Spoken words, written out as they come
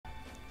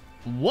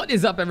What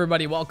is up,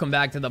 everybody? Welcome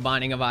back to the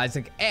Binding of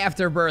Isaac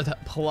Afterbirth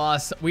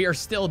Plus. We are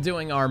still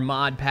doing our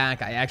mod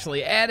pack. I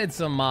actually added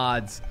some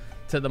mods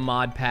to the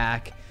mod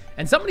pack.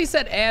 And somebody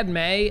said add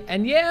May,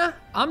 and yeah,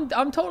 I'm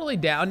totally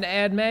down to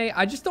add May.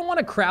 I just don't want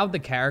to crowd the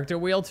character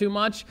wheel too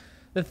much.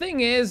 The thing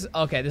is,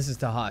 okay, this is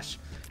to Hush.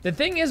 The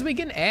thing is, we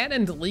can add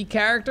and delete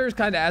characters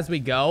kind of as we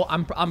go.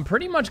 I'm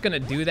pretty much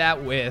going to do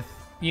that with,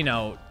 you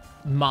know,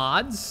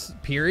 mods,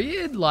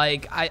 period.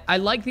 Like, I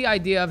like the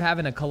idea of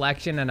having a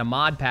collection and a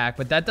mod pack,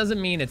 but that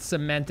doesn't mean it's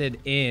cemented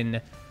in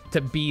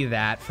to be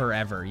that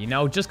forever, you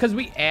know? Just because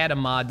we add a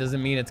mod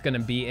doesn't mean it's going to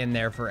be in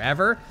there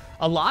forever.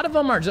 A lot of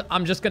them are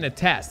I'm just going to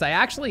test. I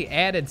actually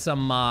added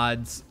some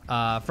mods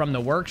from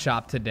the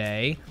workshop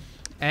today,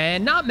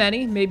 and not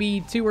many,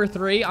 maybe 2 or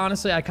 3.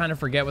 Honestly, I kind of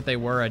forget what they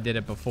were. I did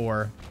it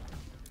before.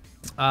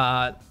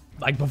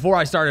 Like before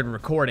I started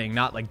recording,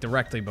 not like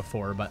directly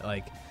before, but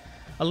like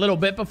a little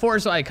bit before,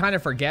 so I kind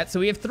of forget. So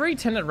we have 3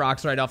 tinted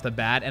rocks right off the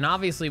bat, and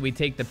obviously we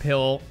take the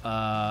pill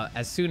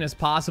as soon as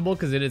possible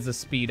because it is a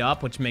speed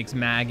up, which makes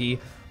Maggie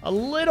a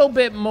little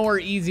bit more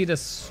easy to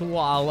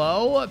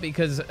swallow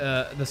because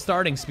the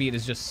starting speed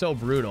is just so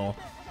brutal.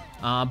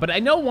 But I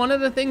know one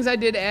of the things I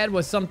did add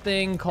was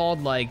something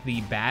called like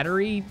the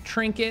battery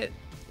trinket.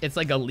 It's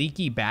like a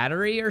leaky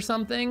battery or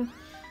something.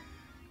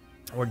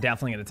 We're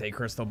definitely going to take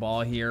Crystal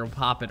Ball here. We'll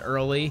pop it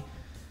early.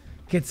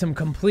 Get some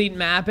complete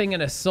mapping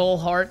and a soul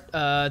heart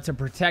to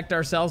protect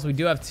ourselves. We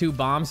do have 2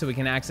 bombs, so we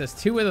can access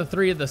 2 of the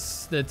 3 of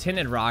the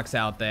tinted rocks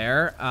out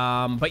there.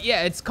 But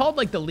yeah, it's called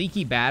like the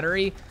leaky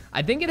battery.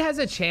 I think it has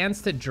a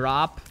chance to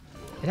drop.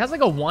 It has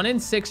like a 1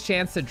 in 6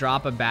 chance to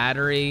drop a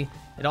battery.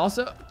 It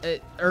also,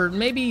 or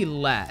maybe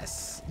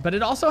less, but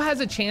it also has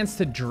a chance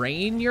to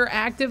drain your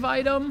active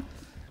item.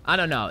 I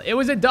don't know. It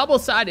was a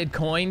double-sided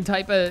coin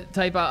type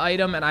of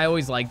item, and I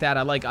always like that.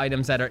 I like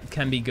items that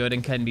can be good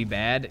and can be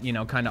bad, you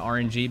know, kind of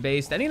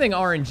RNG-based. Anything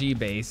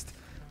RNG-based,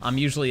 I'm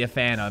usually a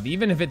fan of,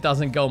 even if it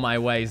doesn't go my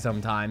way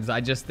sometimes.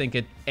 I just think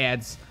it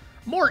adds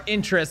more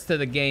interest to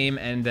the game,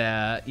 and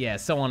yeah,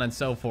 so on and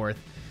so forth.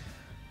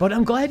 But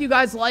I'm glad you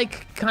guys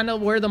like kind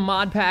of where the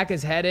mod pack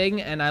is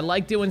heading, and I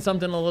like doing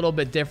something a little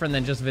bit different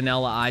than just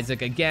vanilla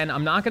Isaac. Again,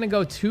 I'm not going to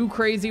go too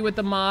crazy with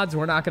the mods.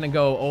 We're not going to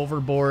go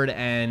overboard,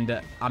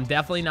 and I'm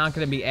definitely not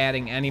going to be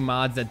adding any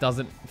mods that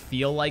doesn't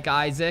feel like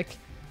Isaac.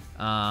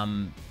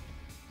 But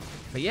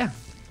yeah,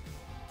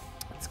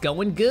 it's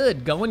going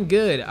good, going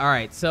good. All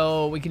right,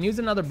 so we can use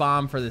another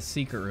bomb for the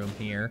secret room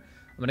here.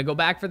 I'm going to go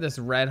back for this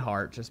red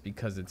heart just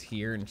because it's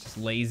here, and it's just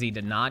lazy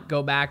to not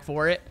go back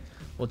for it.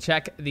 We'll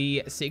check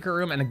the secret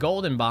room and the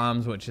golden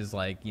bombs, which is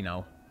like, you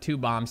know, 2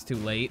 bombs too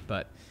late,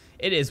 but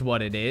it is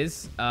what it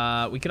is.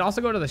 We can also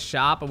go to the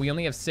shop, but we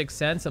only have 6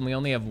 cents and we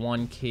only have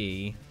 1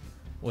 key,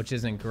 which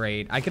isn't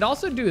great. I could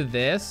also do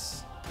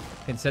this,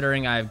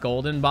 considering I have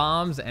golden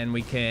bombs, and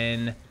we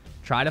can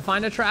try to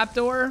find a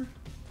trapdoor,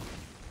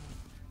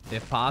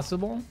 if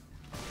possible.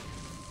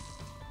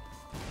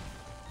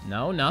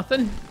 No,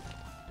 nothing.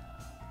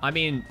 I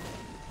mean,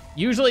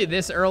 usually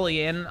this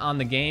early in on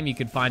the game, you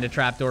could find a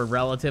trapdoor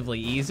relatively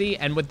easy.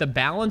 And with the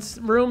balance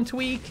room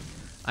tweak,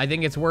 I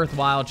think it's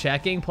worthwhile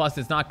checking. Plus,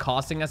 it's not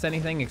costing us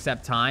anything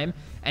except time.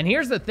 And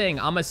here's the thing.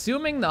 I'm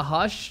assuming the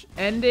Hush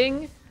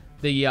ending,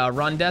 the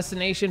run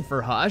destination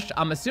for Hush,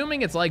 I'm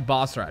assuming it's like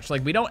boss rush.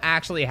 Like, we don't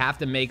actually have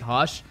to make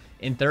Hush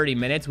in 30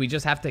 minutes. We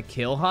just have to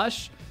kill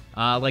Hush.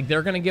 Like,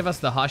 they're going to give us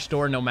the Hush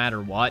door no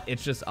matter what.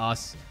 It's just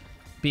us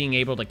being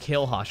able to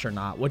kill Hush or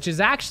not, which is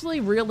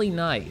actually really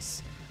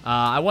nice.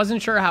 I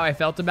wasn't sure how I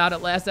felt about it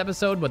last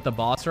episode with the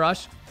boss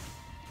rush,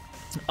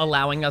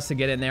 allowing us to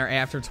get in there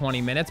after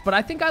 20 minutes. But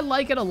I think I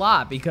like it a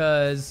lot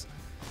because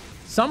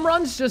some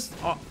runs just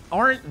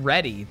aren't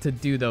ready to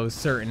do those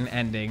certain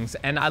endings.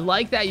 And I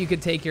like that you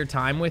could take your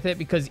time with it,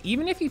 because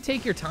even if you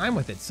take your time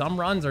with it, some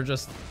runs are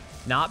just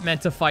not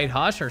meant to fight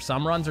Hush, or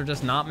some runs are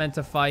just not meant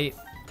to fight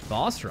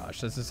boss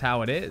rush. This is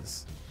how it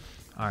is.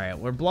 All right,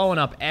 we're blowing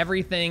up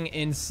everything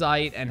in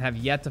sight and have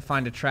yet to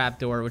find a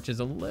trapdoor, which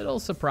is a little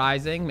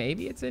surprising.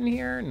 Maybe it's in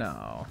here?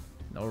 No.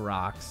 No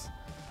rocks.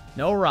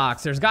 No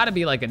rocks. There's got to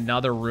be like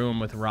another room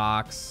with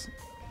rocks.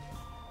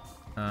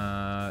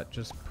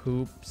 Just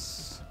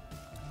poops.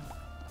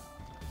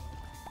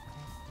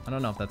 I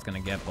don't know if that's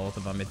going to get both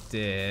of them. It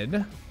did.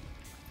 All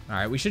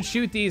right, we should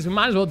shoot these. We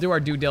might as well do our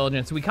due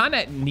diligence. We kind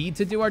of need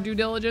to do our due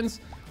diligence.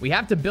 We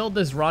have to build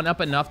this run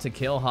up enough to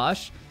kill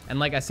Hush. And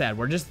like I said,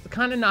 we're just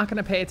kind of not going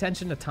to pay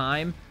attention to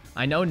time.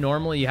 I know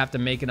normally you have to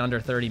make it under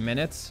 30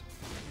 minutes.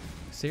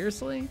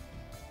 Seriously?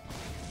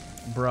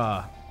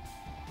 Bruh.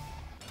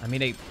 I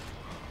mean, I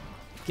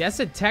guess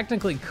it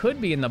technically could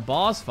be in the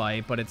boss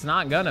fight, but it's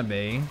not going to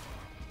be.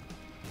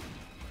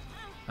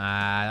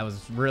 That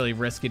was really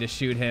risky to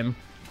shoot him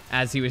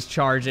as he was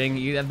charging.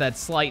 You have that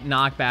slight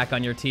knockback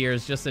on your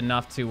tears, just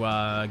enough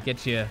to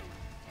get you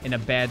in a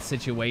bad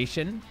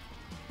situation.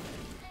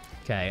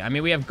 Okay, I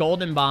mean, we have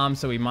golden bombs,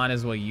 so we might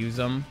as well use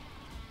them.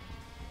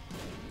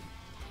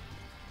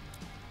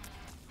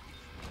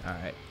 All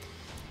right.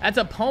 That's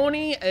a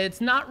pony.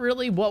 It's not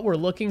really what we're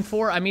looking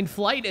for. I mean,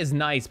 flight is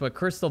nice, but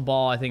crystal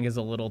ball, I think, is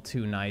a little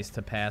too nice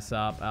to pass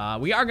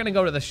up. We are going to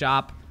go to the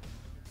shop.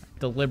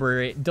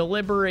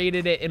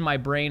 Deliberated it in my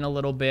brain a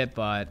little bit,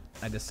 but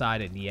I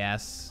decided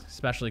yes,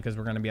 especially because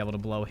we're going to be able to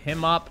blow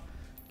him up,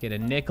 get a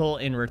nickel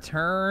in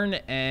return,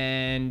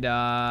 and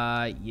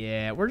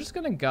yeah, we're just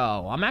going to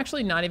go. I'm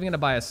actually not even going to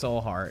buy a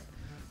soul heart.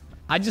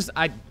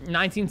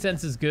 19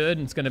 cents is good,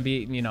 and it's going to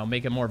be, you know,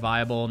 make it more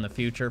viable in the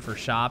future for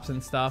shops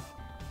and stuff.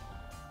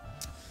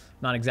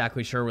 Not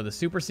exactly sure where the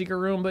super secret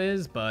room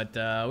is, but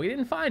we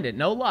didn't find it.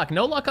 No luck.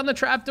 No luck on the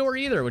trapdoor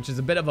either, which is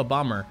a bit of a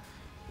bummer.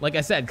 Like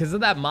I said, because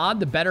of that mod,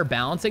 the better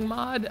balancing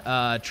mod,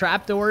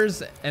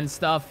 trapdoors and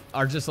stuff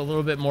are just a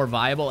little bit more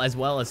viable, as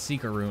well as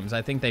secret rooms.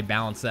 I think they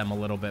balance them a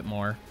little bit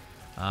more.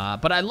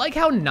 But I like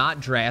how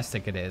not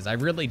drastic it is. I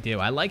really do.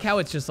 I like how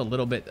it's just a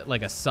little bit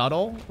like a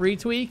subtle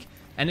retweak.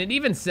 And it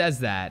even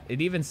says that.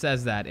 It even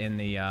says that in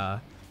the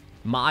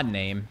mod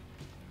name.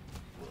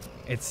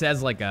 It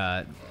says like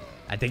a...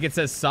 I think it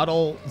says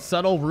subtle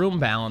room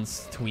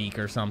balance tweak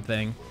or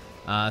something.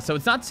 So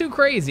it's not too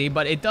crazy,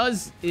 but it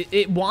does,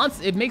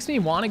 it makes me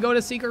want to go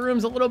to secret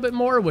rooms a little bit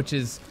more, which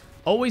is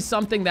always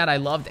something that I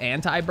loved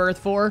Anti-Birth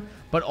for.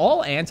 But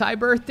all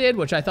Anti-Birth did,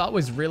 which I thought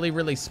was really,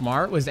 really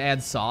smart, was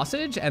add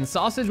sausage. And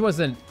sausage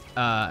wasn't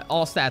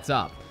all stats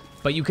up,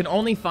 but you can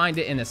only find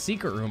it in a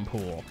secret room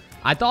pool.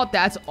 I thought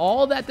that's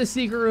all that the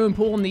secret room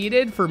pool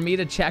needed for me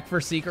to check for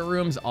secret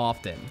rooms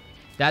often.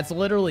 That's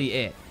literally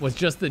it, was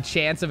just the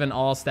chance of an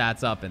all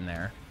stats up in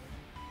there,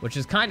 which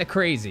is kind of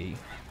crazy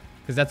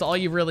because that's all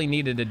you really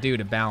needed to do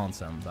to balance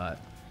them. But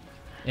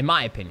in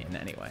my opinion,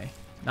 anyway,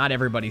 not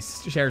everybody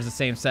shares the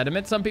same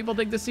sentiment. Some people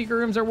think the secret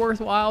rooms are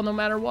worthwhile no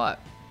matter what.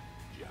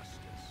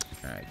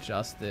 Justice. All right,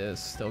 Justice.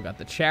 Still got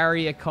the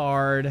Chariot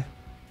card.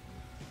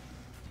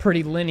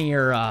 Pretty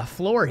linear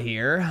floor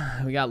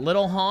here. We got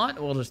Little Haunt.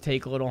 We'll just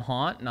take Little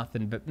Haunt.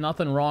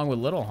 Nothing wrong with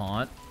Little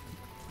Haunt.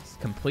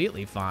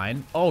 Completely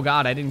fine. Oh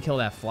god, I didn't kill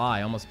that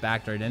fly. Almost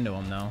backed right into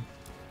him though.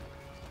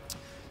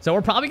 So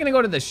we're probably gonna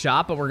go to the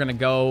shop, but we're gonna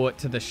go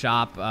to the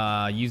shop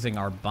using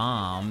our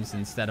bombs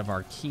instead of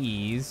our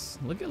keys.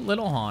 Look at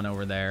Little Haunt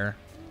over there.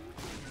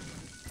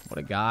 What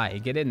a guy.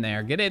 Get in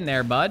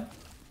there, bud.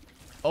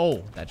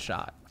 Oh, that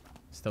shot.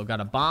 Still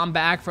got a bomb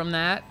back from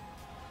that.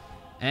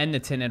 And the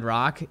Tinted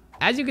Rock.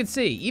 As you can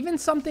see, even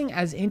something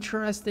as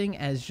interesting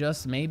as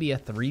just maybe a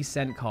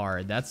 3-cent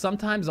card, that's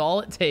sometimes all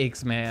it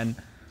takes, man.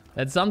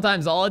 That's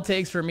sometimes all it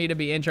takes for me to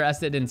be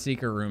interested in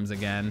secret rooms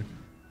again.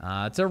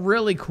 It's a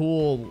really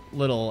cool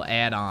little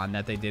add-on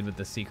that they did with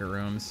the secret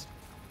rooms.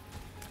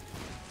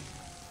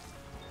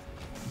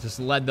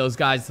 Just led those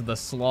guys to the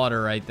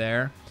slaughter right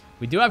there.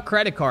 We do have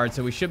credit cards,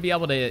 so we should be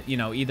able to, you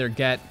know, either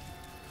get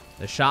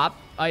the shop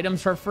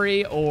items for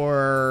free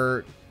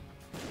or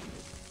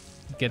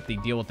get the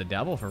deal with the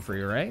devil for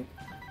free, right?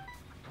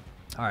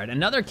 All right,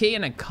 another key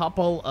and a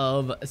couple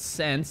of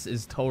cents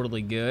is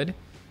totally good.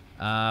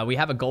 We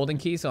have a golden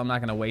key, so I'm not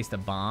going to waste a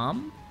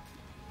bomb.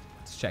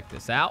 Let's check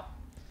this out.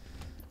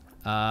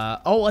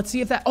 Oh, let's see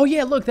if that... Oh,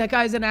 yeah, look, that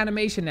guy's in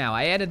animation now.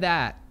 I added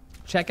that.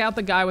 Check out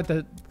the guy with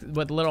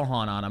Little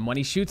Haunt on him. When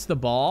he shoots the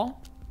ball...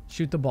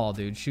 Shoot the ball,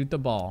 dude. Shoot the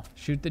ball.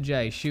 Shoot the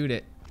J. Shoot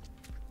it.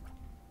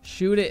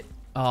 Shoot it.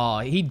 Oh,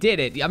 he did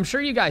it. I'm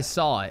sure you guys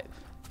saw it.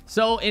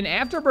 So, in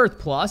Afterbirth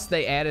Plus,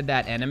 they added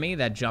that enemy,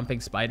 that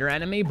jumping spider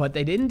enemy, but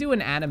they didn't do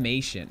an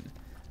animation.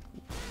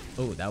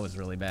 Oh, that was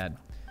really bad.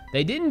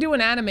 They didn't do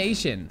an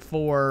animation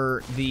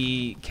for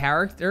the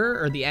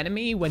character or the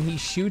enemy when he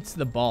shoots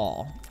the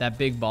ball, that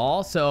big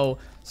ball. So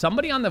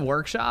somebody on the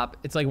workshop,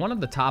 it's like one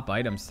of the top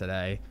items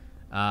today,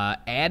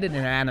 added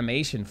an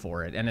animation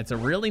for it. And it's a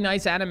really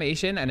nice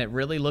animation, and it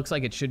really looks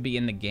like it should be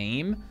in the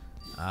game.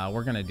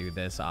 We're going to do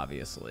this,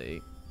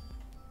 obviously.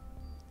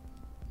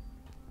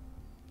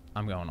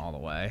 I'm going all the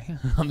way.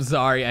 I'm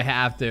sorry, I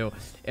have to.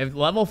 If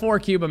level 4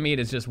 cube of meat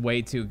is just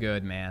way too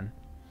good, man.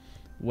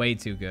 Way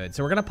too good.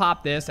 So we're going to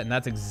pop this, and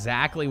that's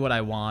exactly what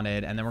I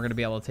wanted. And then we're going to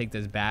be able to take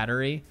this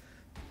battery.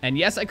 And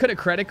yes, I could have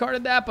credit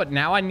carded that, but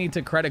now I need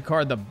to credit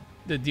card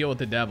the deal with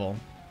the devil.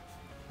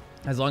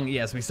 As long as,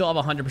 yes, we still have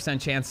a 100%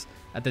 chance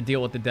at the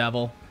deal with the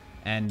devil.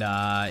 And,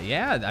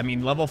 yeah, I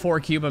mean, level 4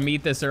 cube of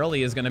meat this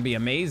early is going to be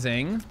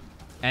amazing.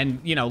 And,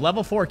 you know,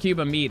 level 4 cube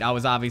of meat, I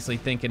was obviously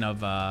thinking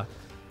of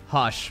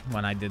Hush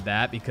when I did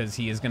that, because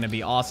he is going to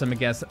be awesome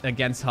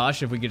against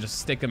Hush if we could just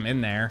stick him in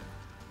there.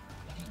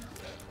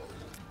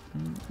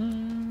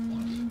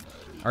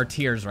 Our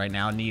tiers right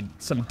now need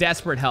some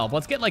desperate help.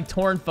 Let's get like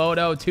torn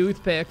photo,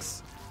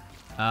 toothpicks,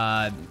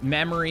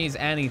 memories,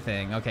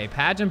 anything. Okay,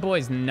 pageant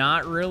boy's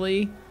not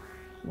really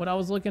what I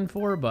was looking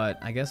for, but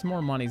I guess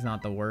more money's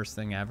not the worst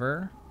thing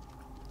ever.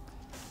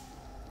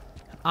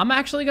 I'm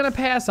actually gonna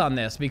pass on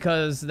this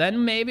because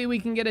then maybe we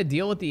can get a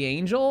deal with the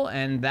angel,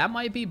 and that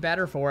might be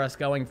better for us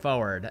going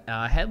forward.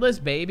 Headless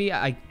baby,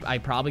 I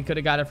probably could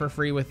have got it for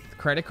free with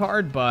credit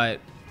card, but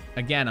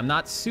again, I'm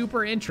not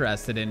super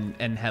interested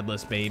in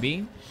Headless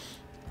Baby.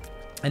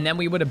 And then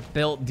we would have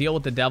built Deal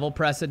with the Devil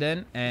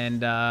precedent.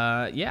 And,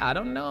 yeah, I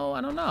don't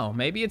know.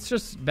 Maybe it's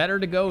just better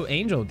to go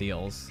Angel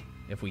deals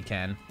if we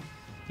can.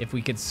 If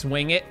we could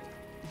swing it.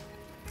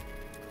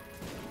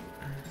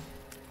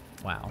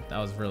 Wow, that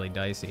was really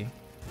dicey.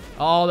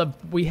 Oh,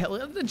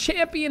 the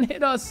champion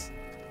hit us.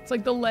 It's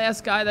like the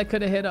last guy that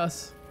could have hit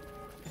us.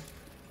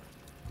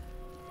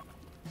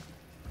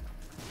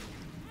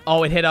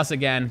 Oh, it hit us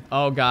again.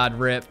 Oh, God,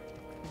 rip.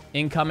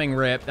 Incoming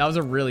rip. That was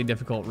a really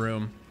difficult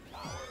room.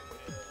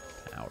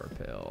 Power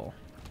pill.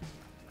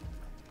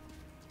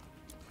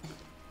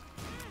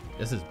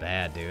 This is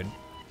bad, dude.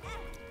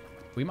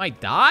 We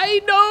might die?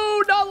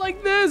 No, not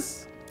like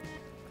this.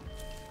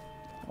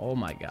 Oh,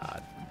 my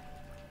God.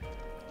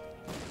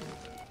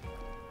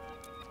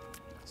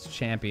 This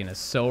champion is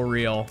so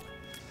real.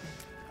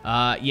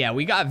 Yeah,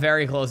 we got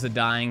very close to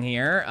dying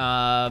here.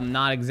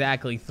 Not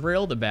exactly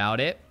thrilled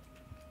about it.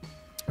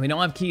 We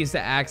don't have keys to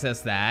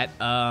access that.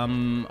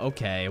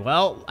 Okay.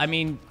 Well, I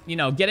mean, you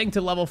know, getting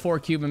to level 4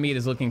 Cuban meat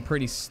is looking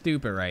pretty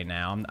stupid right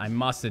now, I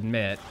must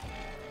admit.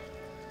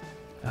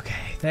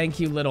 Okay, thank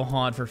you, Little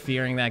Haunt, for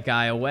fearing that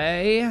guy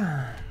away.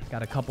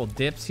 Got a couple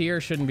dips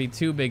here. Shouldn't be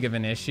too big of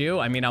an issue.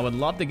 I mean, I would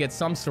love to get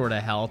some sort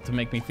of health to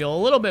make me feel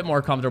a little bit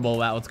more comfortable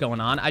about what's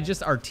going on.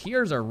 Our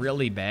tiers are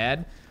really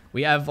bad.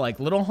 We have, like,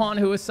 Little Haunt,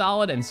 who is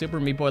solid, and Super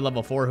Meat Boy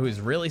level 4, who is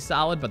really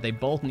solid, but they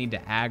both need to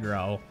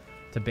aggro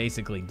to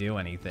basically do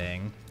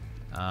anything.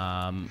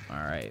 All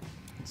right.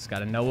 Just got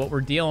to know what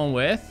we're dealing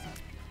with.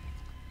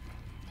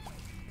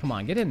 Come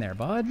on, get in there,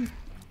 bud.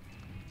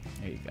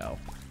 There you go.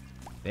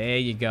 There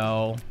you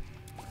go.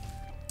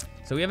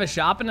 So we have a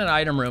shop and an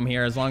item room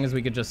here, as long as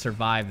we could just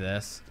survive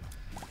this.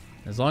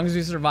 As long as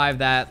we survive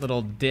that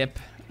little dip,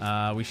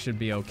 we should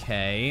be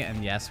okay.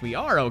 And yes, we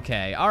are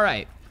okay. All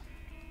right.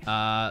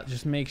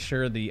 Just make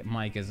sure the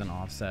mic isn't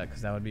offset,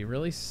 because that would be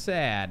really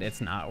sad.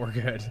 It's not. We're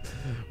good.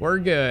 We're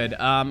good.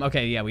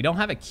 Okay, yeah, we don't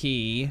have a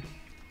key,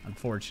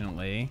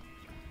 unfortunately.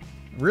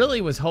 Really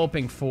was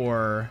hoping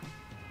for...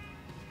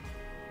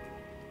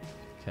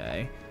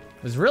 Okay.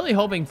 Was really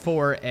hoping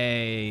for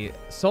a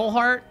soul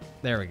heart.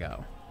 There we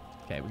go.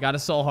 Okay, we got a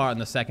soul heart on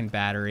the second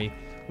battery.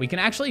 We can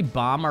actually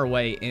bomb our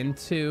way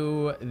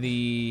into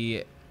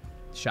the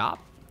shop.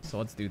 So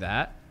let's do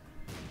that.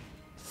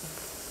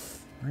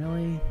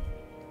 Really?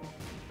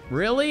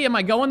 Really? Am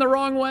I going the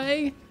wrong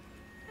way?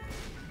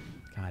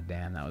 God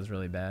damn, that was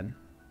really bad.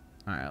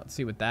 All right, let's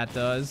see what that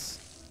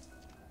does.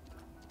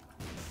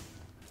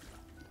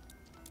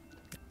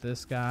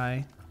 This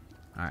guy.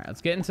 All right,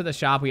 let's get into the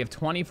shop. We have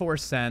 24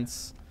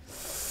 cents.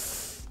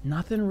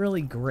 Nothing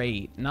really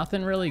great.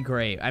 Nothing really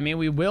great. I mean,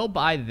 we will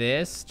buy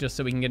this just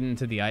so we can get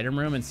into the item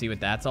room and see what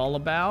that's all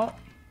about.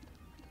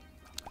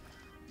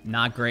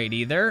 Not great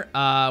either.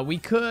 We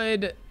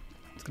could...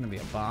 It's gonna be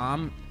a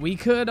bomb. We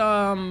could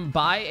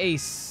buy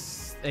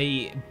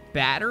a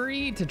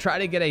battery to try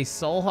to get a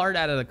soul heart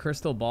out of the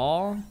crystal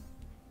ball.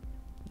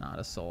 Not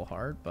a soul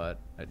heart, but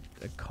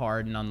a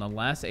card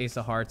nonetheless. Ace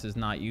of Hearts is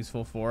not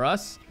useful for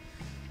us.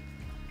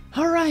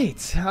 All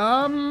right.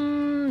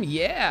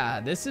 Yeah,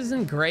 this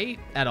isn't great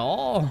at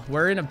all.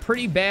 We're in a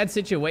pretty bad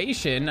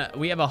situation.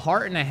 We have a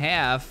heart and a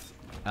half,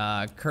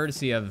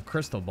 courtesy of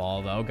crystal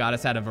ball, though. Got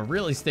us out of a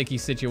really sticky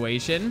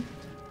situation.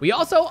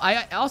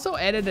 I also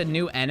added a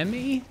new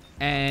enemy,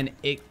 and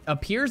it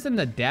appears in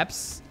the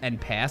depths and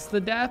past the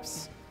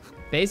depths.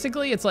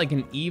 Basically, it's like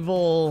an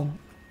evil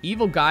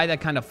guy that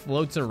kind of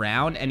floats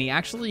around, and he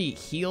actually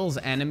heals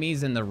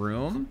enemies in the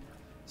room.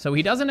 So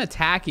he doesn't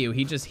attack you,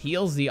 he just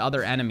heals the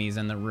other enemies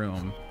in the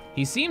room.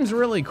 He seems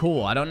really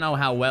cool. I don't know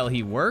how well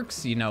he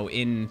works, you know,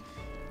 in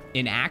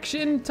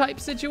action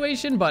type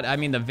situation, but I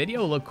mean, the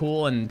video looked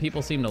cool and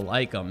people seem to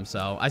like him.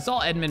 So I saw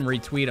Edmund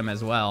retweet him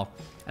as well.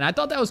 And I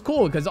thought that was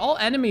cool because all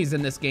enemies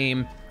in this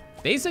game,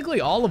 basically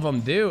all of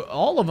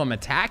them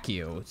attack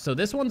you. So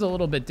this one's a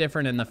little bit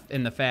different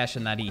in the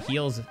fashion that he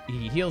heals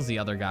the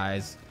other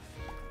guys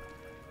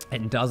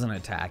and doesn't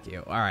attack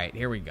you. All right,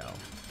 here we go.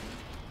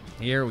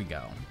 Here we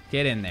go.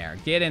 Get in there.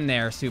 Get in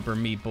there, Super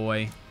Meat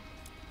Boy.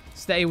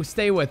 Stay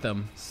with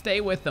him. Stay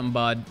with him,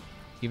 bud.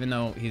 Even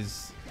though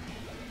he's...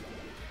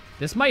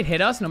 This might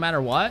hit us no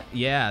matter what.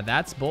 Yeah,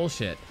 that's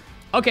bullshit.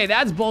 Okay,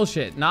 that's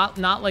bullshit. Not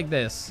like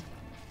this.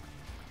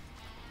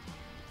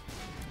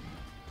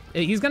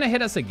 He's gonna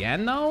hit us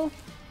again, though?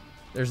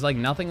 There's, like,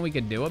 nothing we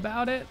could do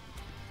about it?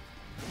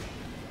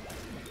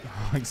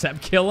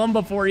 Except kill him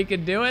before he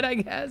could do it, I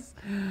guess.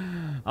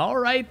 All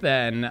right,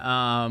 then.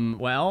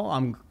 Well,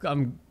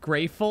 I'm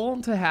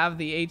grateful to have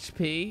the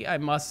HP, I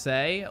must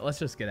say. Let's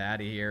just get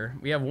out of here.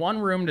 We have one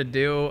room to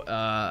do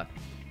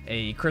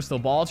a crystal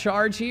ball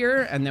charge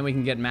here, and then we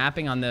can get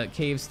mapping on the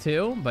caves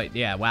too. But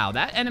yeah, wow,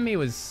 that enemy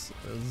was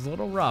a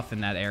little rough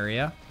in that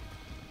area.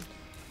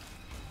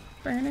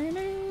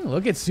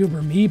 Look at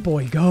Super Meat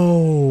Boy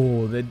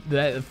go.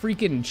 The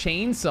freaking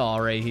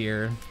chainsaw right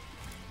here.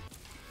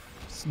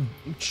 Just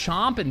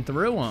chomping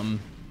through him.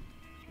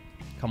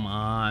 Come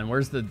on,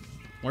 where's the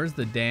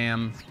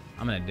damn...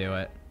 I'm gonna do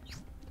it.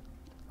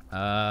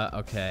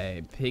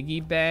 Okay, piggy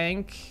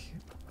bank.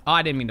 Oh,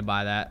 I didn't mean to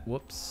buy that.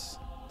 Whoops.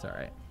 It's all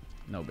right.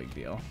 No big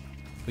deal.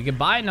 We could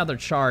buy another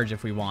charge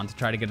if we want to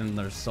try to get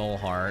another soul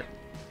heart.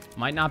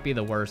 Might not be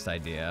the worst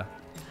idea.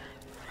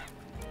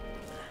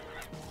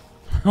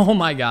 Oh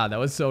my god, that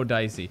was so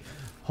dicey.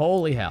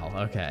 Holy hell.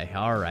 Okay,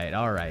 all right,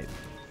 all right.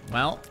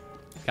 Well,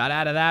 got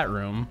out of that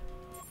room.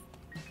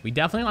 We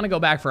definitely want to go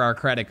back for our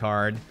credit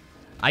card.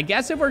 I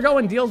guess if we're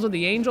going deals with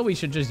the angel, we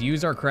should just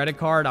use our credit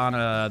card on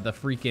the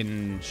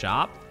freaking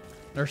shop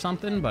or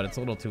something, but it's a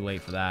little too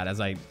late for that, as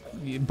I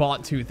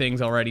bought 2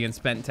 things already and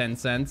spent 10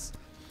 cents.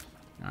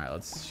 All right,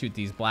 let's shoot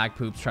these black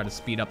poops, try to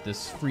speed up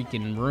this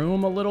freaking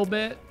room a little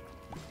bit.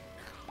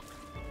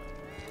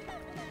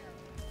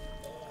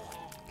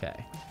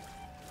 Okay.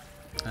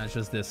 That's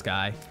just this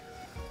guy.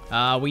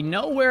 We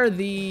know where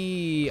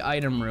the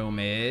item room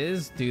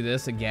is. Do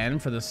this again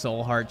for the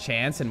soul heart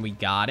chance, and we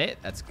got it.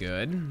 That's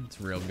good.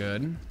 It's real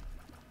good.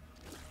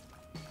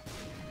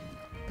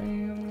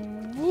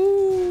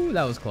 Woo,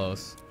 that was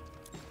close.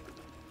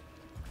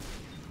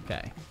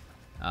 Okay.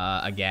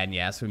 Again,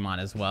 yes, we might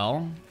as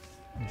well.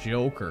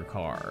 Joker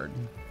card.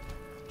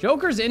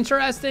 Joker's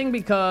interesting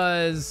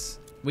because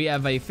we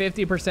have a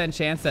 50%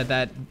 chance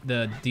that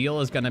the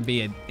deal is going to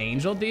be an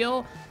angel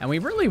deal, and we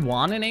really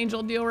want an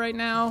angel deal right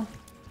now.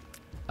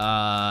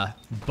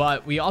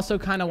 But we also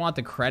kind of want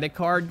the credit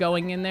card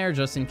going in there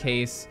just in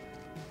case,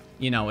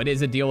 you know, it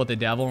is a deal with the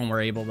devil and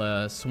we're able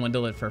to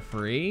swindle it for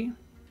free.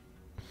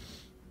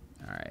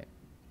 All right.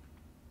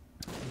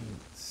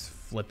 Let's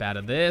flip out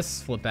of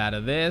this, flip out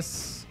of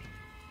this.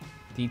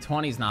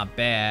 D20's not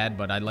bad,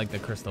 but I like the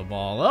crystal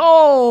ball.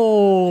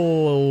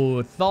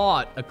 Oh,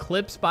 thought,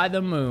 eclipse by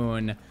the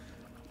moon.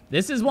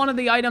 This is one of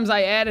the items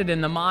I added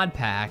in the mod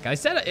pack. I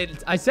said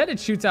it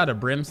shoots out a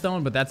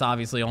brimstone, but that's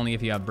obviously only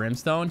if you have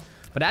brimstone.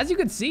 But as you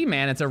can see,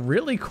 man, it's a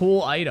really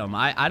cool item.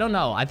 I don't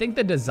know. I think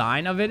the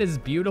design of it is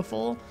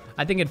beautiful.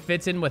 I think it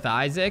fits in with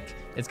Isaac.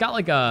 It's got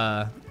like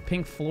a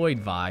Pink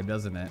Floyd vibe,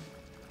 doesn't it?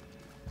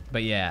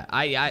 But yeah,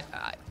 I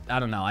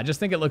don't know. I just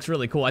think it looks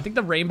really cool. I think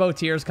the rainbow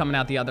tears coming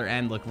out the other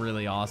end look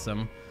really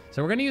awesome.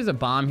 So we're going to use a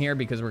bomb here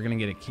because we're going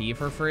to get a key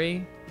for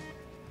free.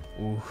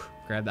 Ooh,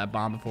 grab that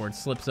bomb before it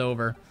slips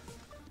over.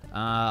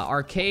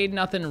 Arcade,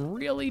 nothing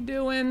really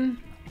doing.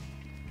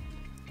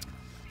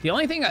 The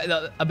only thing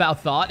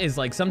about thought is,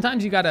 like,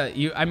 sometimes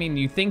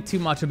you think too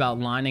much about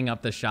lining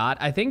up the shot.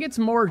 I think it's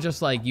more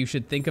just like you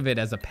should think of it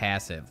as a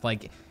passive.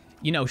 Like,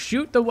 you know,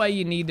 shoot the way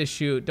you need to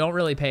shoot. Don't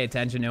really pay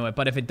attention to it.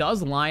 But if it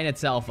does line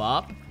itself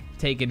up,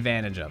 take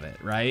advantage of it,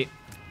 right?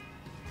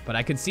 But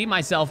I could see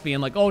myself being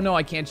like, oh no,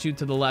 I can't shoot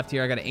to the left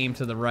here. I got to aim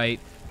to the right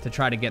to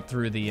try to get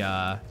through the,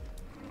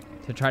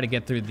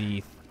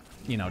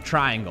 you know,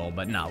 triangle.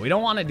 But no, we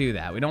don't want to do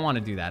that. We don't want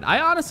to do that.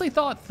 I honestly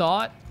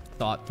thought.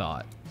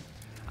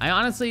 I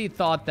honestly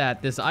thought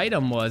that this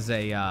item was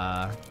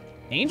a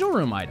angel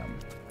room item.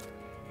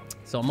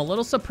 So I'm a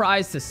little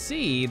surprised to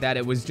see that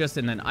it was just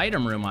in an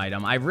item room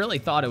item. I really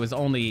thought it was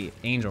only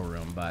angel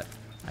room, but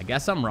I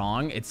guess I'm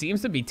wrong. It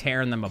seems to be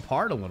tearing them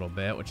apart a little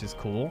bit, which is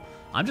cool.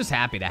 I'm just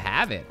happy to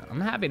have it. I'm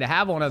happy to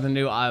have one of the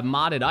new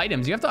modded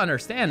items. You have to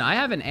understand, I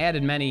haven't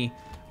added many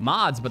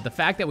mods, but the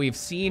fact that we've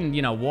seen,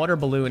 you know, water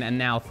balloon and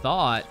now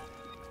thought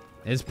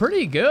is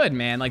pretty good,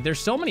 man. Like, there's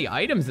so many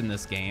items in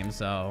this game,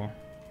 so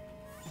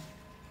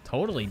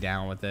totally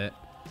down with it.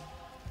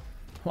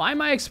 Why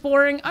am I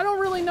exploring? I don't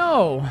really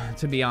know,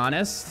 to be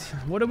honest.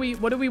 What do we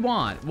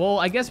want? Well,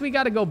 I guess we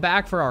got to go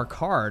back for our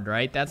card,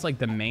 right? That's like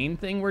the main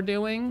thing we're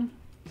doing.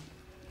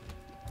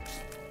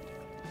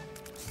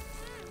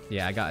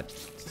 Yeah, I got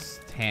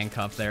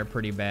handcuffed there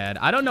pretty bad.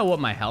 I don't know what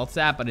my health's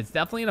at, but it's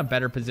definitely in a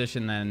better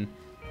position than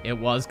it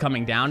was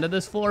coming down to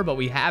this floor, but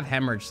we have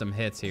hemorrhaged some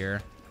hits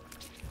here.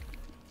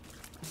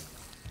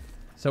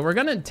 So we're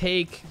gonna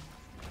take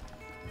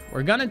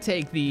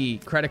the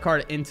credit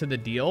card into the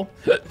deal.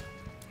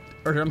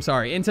 Or I'm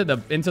sorry, into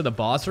the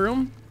boss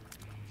room.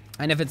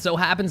 And if it so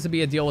happens to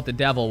be a deal with the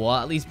devil, we'll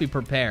at least be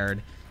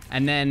prepared.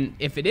 And then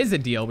if it is a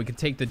deal, we could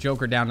take the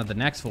Joker down to the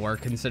next floor,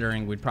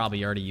 considering we'd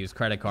probably already use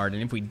credit card.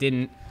 And if we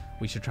didn't,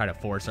 we should try to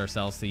force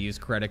ourselves to use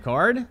credit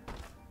card.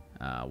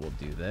 We'll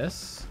do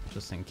this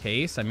just in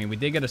case. I mean, we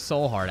did get a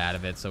soul heart out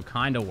of it, so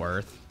kind of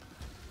worth.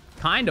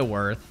 Kind of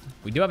worth.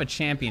 We do have a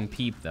champion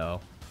peep,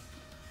 though.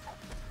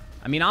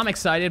 I mean, I'm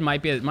excited. It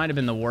might have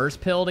been the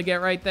worst pill to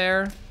get right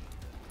there.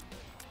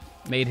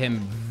 Made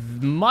him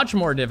much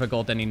more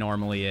difficult than he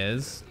normally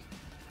is.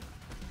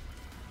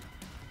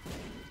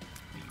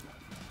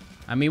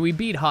 I mean, we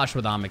beat Hush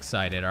with I'm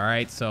excited, all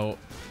right? So,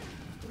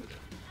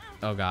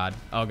 oh God,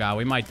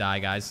 we might die,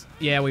 guys.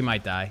 Yeah, we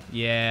might die.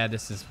 Yeah,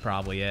 this is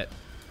probably it.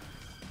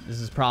 This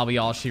is probably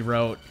all she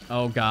wrote.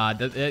 Oh God,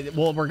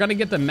 well, we're gonna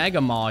get the Mega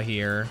Maw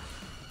here.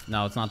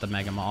 No, it's not the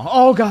Mega Maw.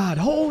 Oh God,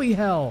 holy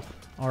hell.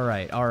 All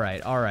right.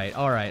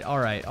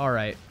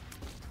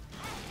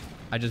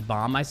 I just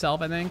bombed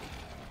myself, I think.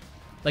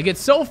 Like,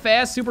 it's so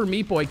fast, Super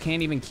Meat Boy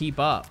can't even keep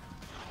up.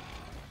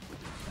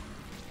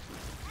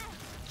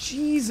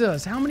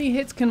 Jesus, how many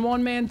hits can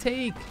one man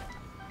take?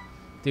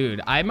 Dude,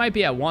 I might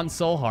be at 1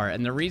 soul heart,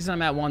 and the reason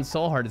I'm at 1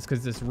 soul heart is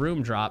because this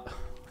room drop. Oh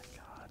my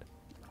God.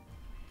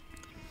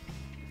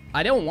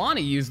 I didn't want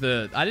to use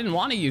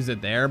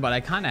it there, but I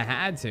kind of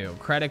had to.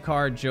 Credit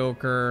card,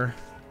 Joker.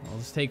 I'll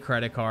just take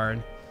credit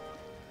card.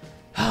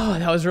 Oh,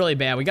 that was really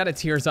bad. We got a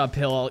tears up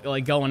pill,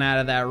 like, going out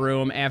of that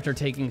room after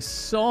taking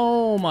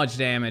so much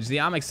damage. The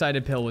I'm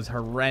excited pill was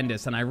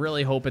horrendous, and I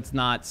really hope it's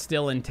not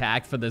still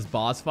intact for this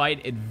boss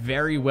fight. It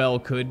very well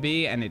could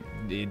be, and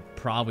it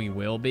probably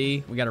will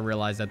be. We got to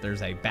realize that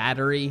there's a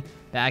battery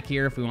back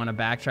here if we want to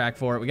backtrack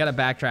for it. We got to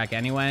backtrack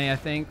anyway, I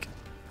think.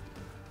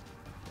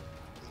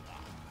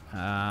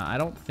 I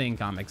don't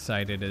think I'm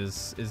excited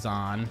is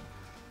on.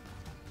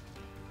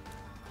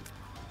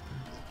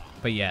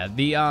 But yeah,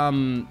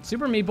 the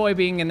Super Meat Boy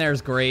being in there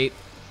is great.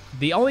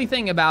 The only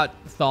thing about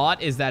Thought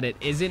is that it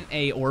isn't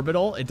a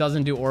orbital. It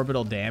doesn't do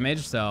orbital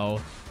damage, so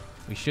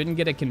we shouldn't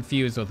get it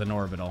confused with an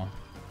orbital.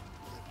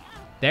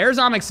 There's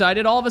I'm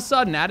excited all of a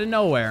sudden, out of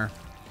nowhere.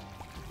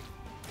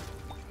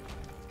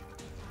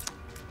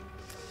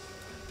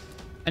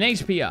 An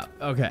HP up.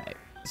 Okay.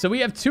 So we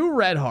have 2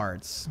 red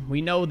hearts.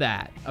 We know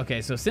that.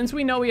 Okay, so since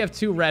we know we have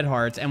 2 red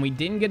hearts and we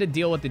didn't get a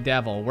deal with the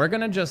devil, we're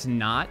gonna just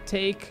not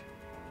take...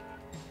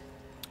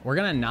 We're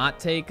gonna not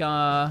take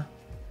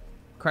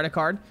credit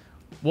card.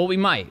 Well, we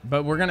might,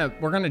 but we're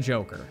gonna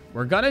Joker.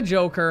 We're gonna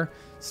Joker,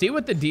 see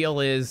what the deal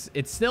is.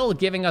 It's still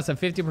giving us a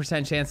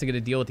 50% chance to get a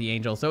deal with the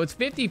angel. So it's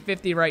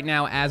 50-50 right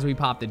now as we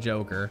pop the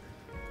Joker.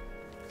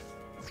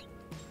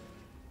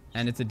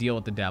 And it's a deal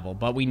with the devil.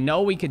 But we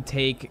know we could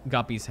take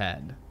Guppy's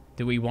head.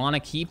 Do we want to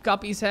keep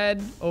Guppy's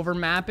head over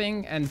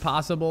mapping and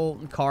possible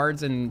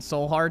cards and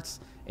soul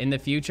hearts in the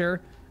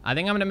future? I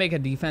think I'm gonna make a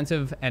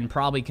defensive and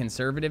probably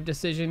conservative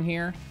decision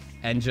here.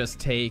 And just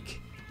take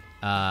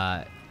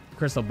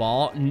Crystal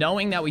Ball,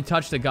 knowing that we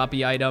touched a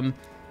Guppy item,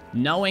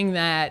 knowing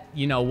that,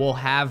 you know, we'll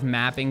have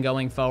mapping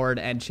going forward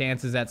and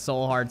chances at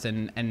soul hearts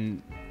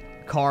and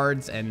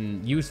cards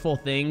and useful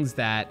things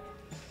that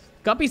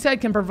Guppy's head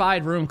can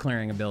provide room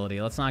clearing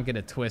ability. Let's not get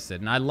it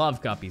twisted. And I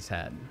love Guppy's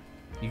head.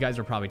 You guys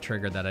are probably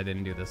triggered that I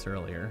didn't do this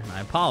earlier.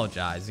 I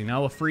apologize. You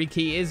know, a free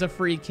key is a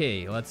free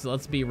key.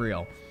 Let's be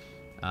real.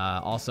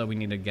 Also, we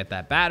need to get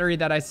that battery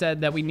that I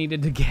said that we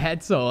needed to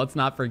get, so let's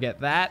not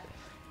forget that.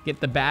 Get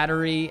the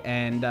battery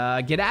and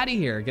get out of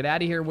here. Get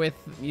out of here with,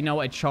 you know,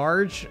 a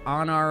charge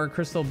on our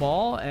crystal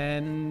ball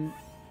and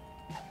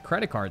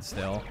credit card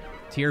still.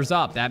 Tears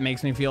up. That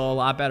makes me feel a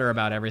lot better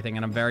about everything,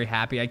 and I'm very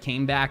happy I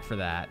came back for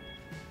that.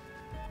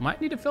 Might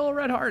need to fill a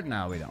red heart.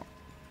 No, we don't.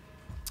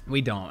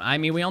 We don't. I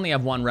mean, we only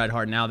have 1 red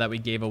heart now that we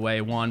gave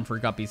away 1 for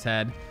Guppy's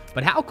head.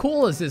 But how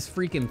cool is this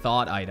freaking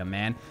Thought item,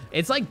 man?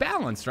 It's like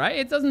balanced, right?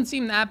 It doesn't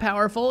seem that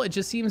powerful. It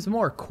just seems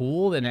more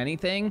cool than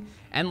anything.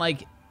 And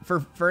like,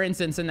 for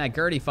instance, in that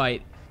Gertie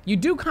fight, you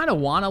do kind of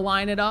want to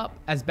line it up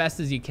as best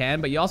as you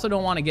can, but you also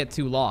don't want to get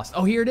too lost.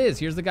 Oh, here it is.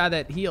 Here's the guy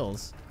that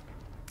heals.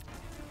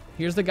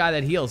 Here's the guy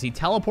that heals. He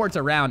teleports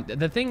around.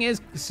 The thing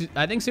is,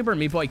 I think Super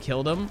Meat Boy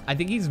killed him. I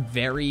think he's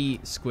very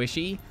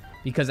squishy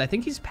because I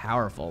think he's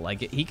powerful.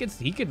 Like, he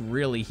could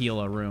really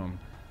heal a room.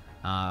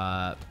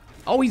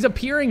 Oh, he's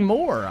appearing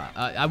more.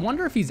 I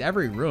wonder if he's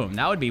every room.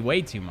 That would be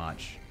way too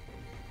much.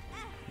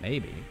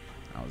 Maybe.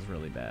 That was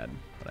really bad.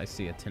 But I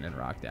see a tinted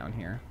rock down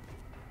here.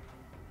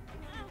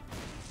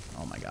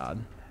 Oh my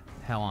god.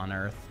 Hell on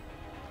earth.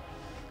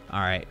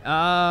 Alright.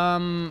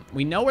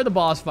 We know where the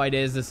boss fight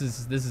is. This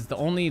is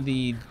only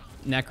the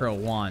Necro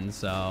 1,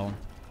 so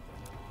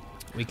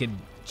we could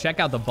check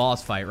out the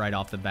boss fight right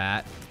off the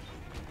bat.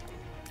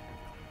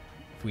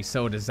 If we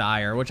so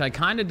desire, which I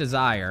kind of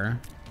desire.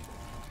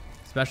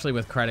 Especially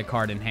with credit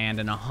card in hand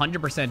and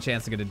 100%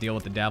 chance to get a deal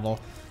with the devil.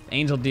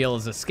 Angel deal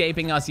is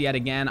escaping us yet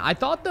again. I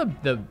thought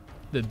the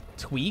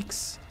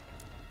tweaks.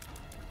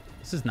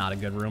 This is not a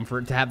good room for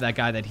it to have that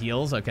guy that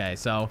heals. Okay,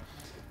 so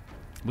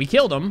we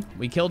killed him.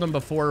 We killed him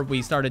before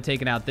we started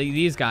taking out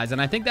these guys,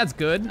 and I think that's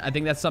good. I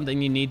think that's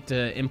something you need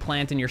to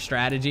implant in your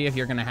strategy if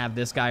you're gonna have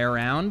this guy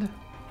around.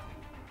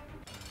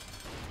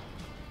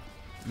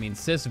 I mean,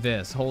 Sis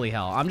Vis, holy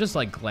hell. I'm just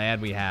like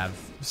glad we have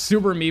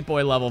Super Meat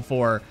Boy level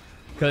 4,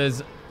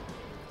 because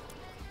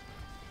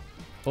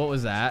what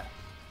was that?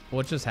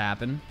 What just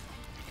happened?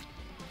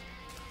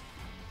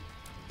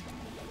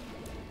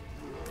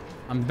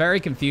 I'm very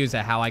confused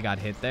at how I got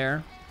hit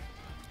there.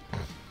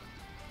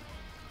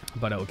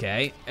 But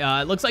okay.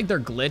 It looks like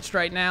they're glitched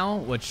right now,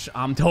 which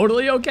I'm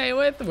totally okay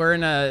with. We're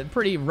in a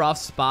pretty rough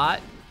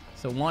spot.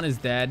 So 1 is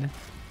dead.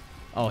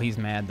 Oh, he's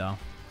mad, though.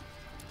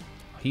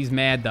 He's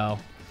mad, though.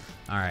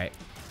 All right.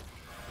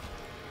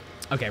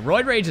 Okay,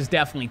 Roid Rage is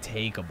definitely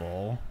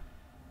takeable.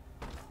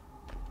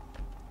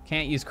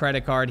 Can't use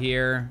credit card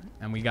here.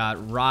 And we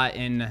got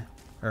Rotten,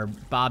 or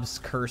Bob's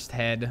Cursed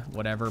Head,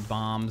 whatever,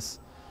 bombs.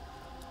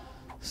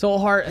 Soul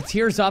Heart, a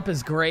Tears Up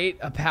is great.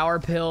 A Power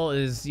Pill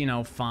is, you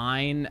know,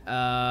 fine.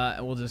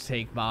 We'll just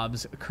take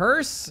Bob's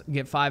Curse,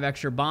 get 5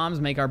 extra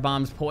bombs, make our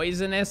bombs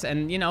poisonous,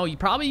 and, you know, you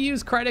probably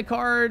use credit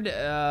card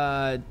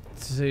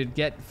to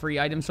get free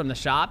items from the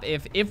shop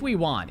if we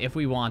want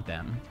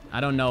them.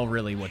 I don't know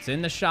really what's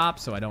in the shop,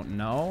 so I don't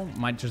know.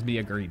 Might just be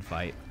a greed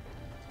fight.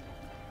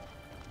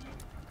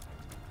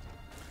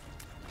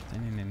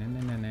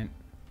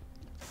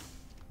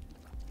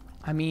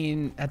 I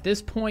mean, at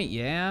this point,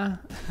 yeah.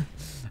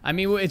 I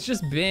mean,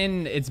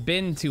 it's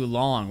been too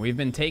long. We've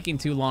been taking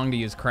too long to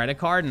use credit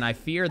card, and I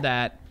fear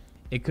that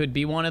it could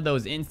be one of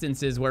those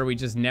instances where we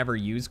just never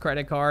use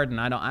credit card, and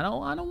I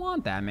don't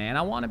want that, man.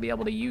 I want to be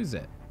able to use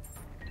it.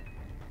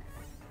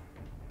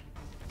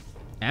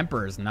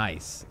 Emperor's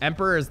nice.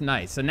 Emperor is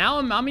nice. So now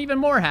I'm even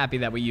more happy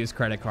that we use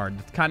credit card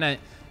to kind of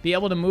be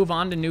able to move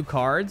on to new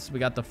cards. We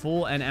got the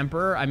Fool and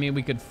Emperor. I mean,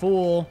 we could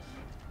Fool,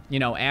 you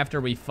know,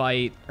 after we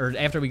fight, or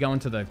after we go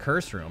into the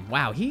curse room.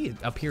 Wow, he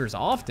appears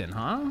often,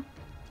 huh?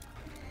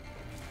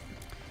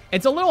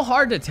 It's a little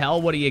hard to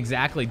tell what he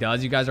exactly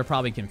does. You guys are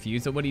probably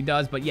confused at what he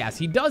does, but yes,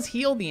 he does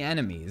heal the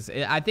enemies.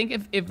 I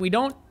think if we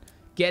don't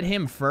get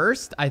him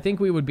first, I think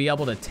we would be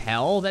able to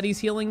tell that he's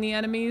healing the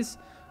enemies.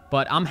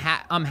 But I'm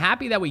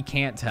happy that we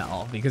can't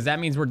tell, because that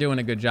means we're doing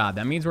a good job.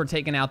 That means we're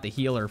taking out the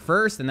healer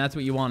first, and that's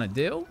what you want to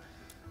do.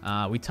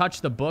 We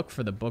touch the book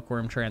for the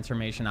bookworm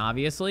transformation,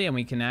 obviously, and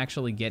we can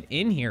actually get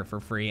in here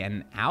for free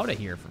and out of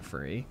here for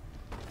free.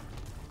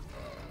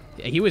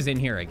 Yeah, he was in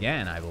here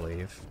again, I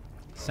believe.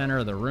 Center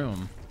of the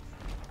room.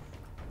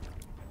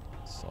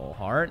 Soul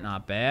Heart,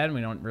 not bad.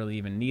 We don't really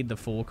even need the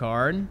Fool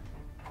card.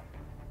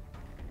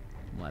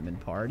 Lemon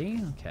Party,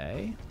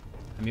 okay.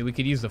 I mean, we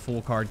could use the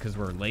Fool card because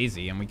we're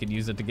lazy, and we could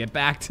use it to get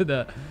back to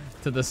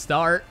the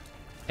start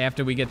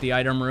after we get the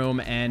item room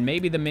and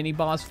maybe the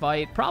mini-boss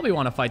fight. Probably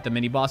want to fight the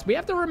mini-boss. We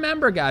have to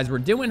remember, guys, we're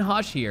doing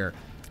Hush here.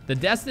 The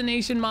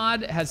destination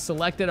mod has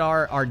selected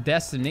our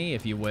destiny,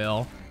 if you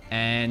will,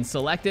 and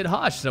selected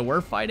Hush. So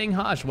we're fighting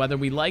Hush, whether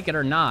we like it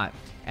or not.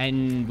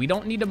 And we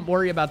don't need to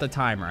worry about the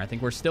timer. I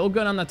think we're still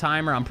good on the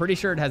timer. I'm pretty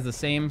sure it has the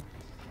same,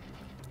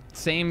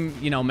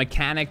 you know,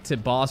 mechanic to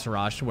boss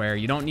rush, where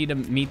you don't need to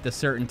meet the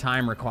certain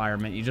time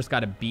requirement. You just got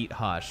to beat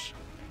Hush,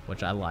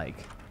 which I like.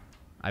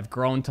 I've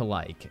grown to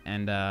like,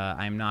 and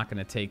I'm not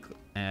going to take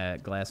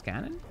glass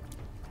cannon.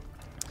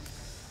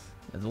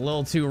 It's a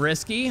little too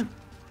risky.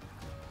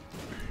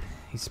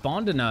 He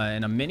spawned in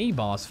a mini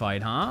boss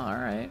fight, huh?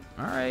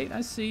 All right,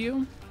 I see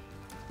you.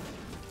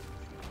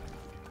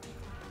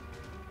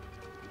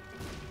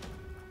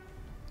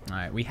 All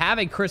right, we have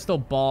a crystal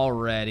ball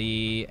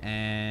ready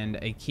and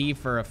a key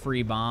for a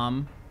free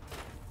bomb.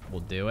 We'll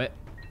do it.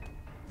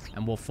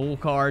 And we'll Fool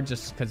card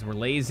just because we're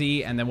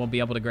lazy, and then we'll be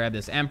able to grab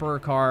this Emperor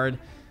card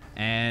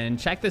and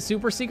check the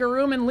Super Secret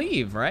Room and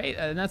leave, right?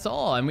 And that's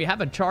all. And we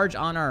have a charge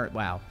on our...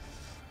 Wow.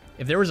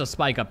 If there was a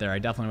spike up there, I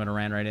definitely would have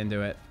ran right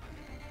into it.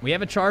 We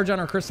have a charge on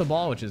our crystal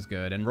ball, which is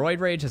good. And Roid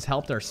Rage has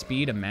helped our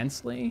speed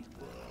immensely.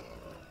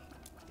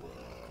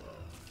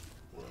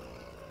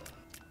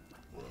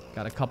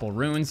 Got a couple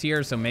runes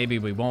here, so maybe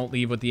we won't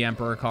leave with the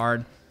Emperor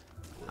card.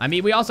 I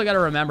mean, we also got to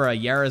remember a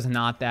Yara's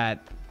not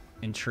that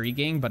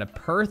intriguing, but a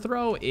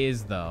Perthrow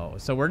is, though.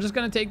 So we're just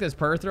going to take this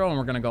Perthrow, and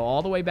we're going to go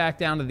all the way back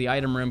down to the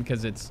item room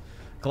because it's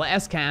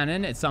glass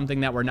cannon. It's something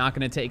that we're not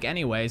going to take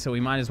anyway, so we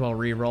might as well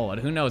re-roll it.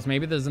 Who knows?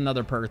 Maybe there's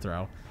another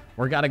Perthrow.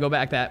 We're got to go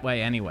back that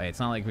way anyway. It's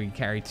not like we can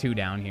carry two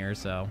down here,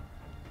 so...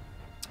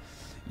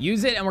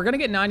 Use it, and we're going to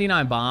get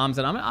 99 bombs,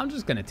 and I'm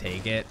just going to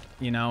take it.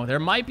 You know, there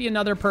might be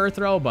another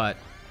Perthrow, but...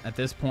 At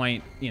this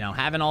point, you know,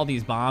 having all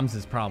these bombs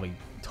is probably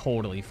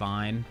totally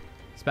fine.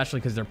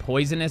 Especially because they're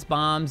poisonous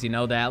bombs. You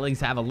know, they at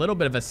least have a little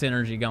bit of a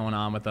synergy going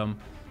on with them.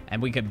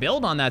 And we could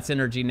build on that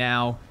synergy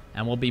now.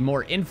 And we'll be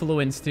more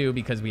influenced too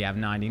because we have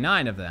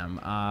 99 of them.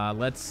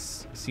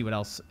 Let's see what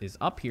else is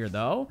up here,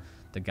 though.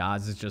 The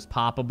Gaz is just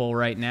poppable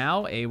right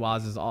now.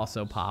 Awaz is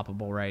also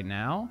poppable right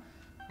now.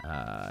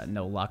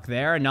 No luck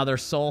there. Another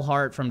Soul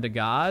Heart from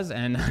Dagaz.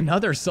 And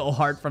another Soul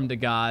Heart from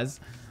Dagaz.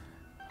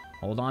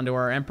 Hold on to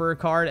our Emperor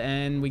card,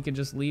 and we can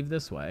just leave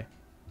this way.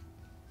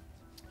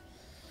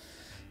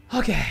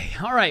 Okay,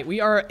 all right. We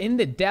are in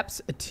the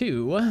depths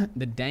 2.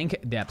 The dank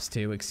depths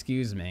 2,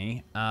 excuse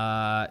me.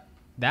 That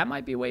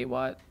might be, wait,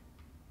 what?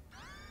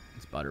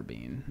 It's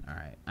Butterbean. All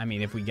right. I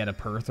mean, if we get a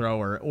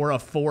Perthrow or a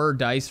 4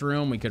 dice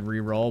room, we could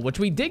re-roll, which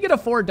we did get a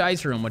 4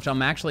 dice room, which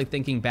I'm actually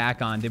thinking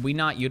back on. Did we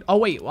not use... Oh,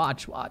 wait,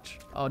 watch.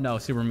 Oh, no,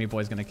 Super Meat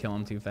Boy's going to kill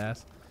him too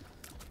fast.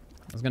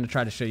 I was going to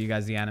try to show you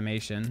guys the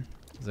animation.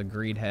 It's a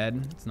greed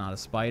head. It's not a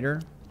spider.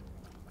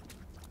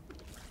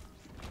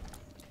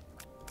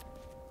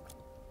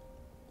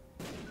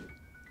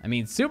 I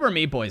mean, Super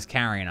Meat Boy's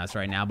carrying us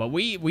right now, but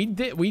we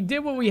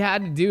did what we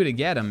had to do to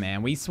get him,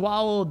 man. We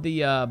swallowed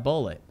the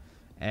bullet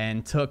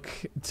and took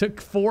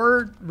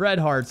 4 red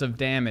hearts of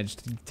damage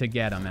to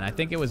get him, and I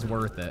think it was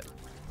worth it.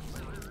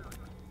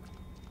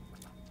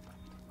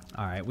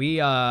 All right, we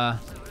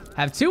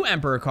have 2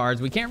 Emperor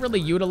cards. We can't really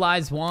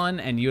utilize one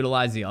and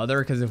utilize the other,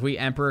 because if we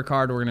Emperor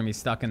card, we're going to be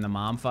stuck in the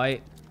mom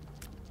fight.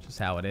 Just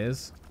how it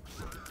is.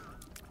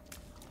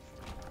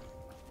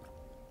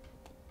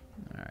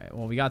 All right,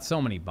 well, we got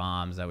so many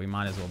bombs that we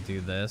might as well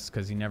do this,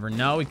 because you never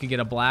know. We could get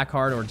a black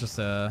card or just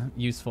a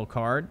useful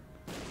card.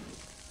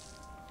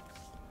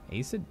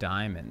 Ace of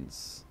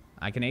Diamonds.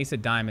 I can Ace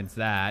of Diamonds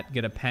that,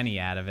 get a penny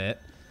out of it.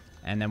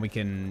 And then we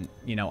can,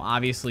 you know,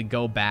 obviously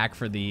go back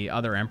for the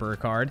other Emperor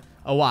card.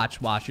 Oh, watch.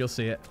 You'll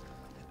see it.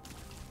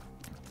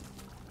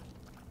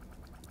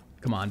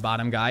 Come on,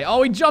 bottom guy.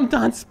 Oh, he jumped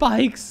on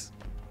spikes.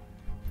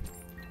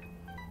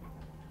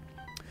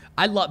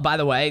 I love, by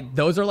the way,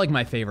 those are like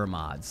my favorite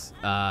mods.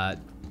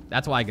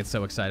 That's why I get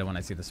so excited when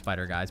I see the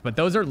spider guys. But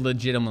those are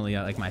legitimately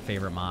like my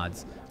favorite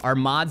mods. Are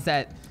mods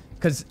that,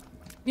 because,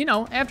 you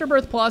know,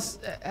 Afterbirth Plus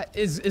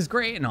is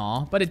great and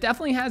all, but it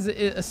definitely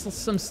has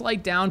some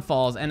slight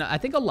downfalls. And I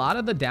think a lot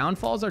of the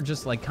downfalls are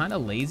just like kind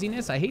of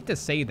laziness. I hate to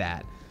say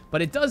that,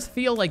 but it does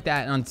feel like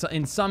that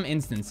in some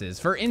instances.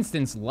 For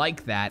instance,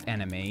 like that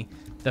enemy,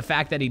 the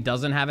fact that he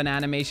doesn't have an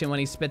animation when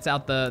he spits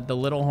out the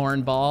little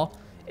horn ball,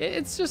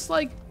 it's just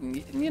like,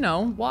 you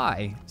know,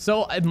 why?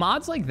 So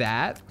mods like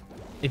that,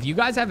 if you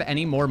guys have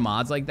any more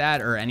mods like that,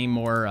 or any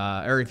more,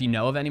 or if you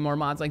know of any more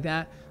mods like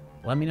that,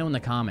 let me know in the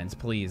comments,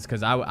 please,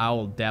 because I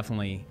will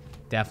definitely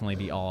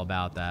be all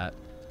about that.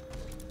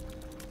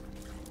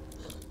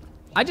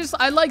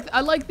 I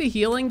like the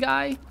healing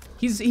guy.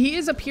 He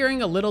is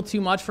appearing a little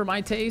too much for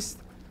my taste,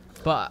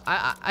 but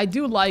I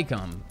do like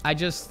him.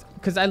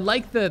 Because I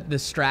like the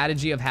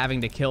strategy of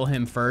having to kill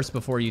him first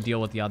before you deal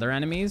with the other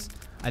enemies.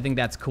 I think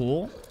that's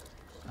cool.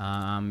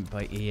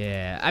 But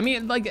yeah, I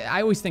mean, like,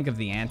 I always think of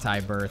the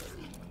anti-birth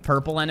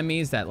purple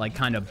enemies that like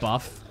kind of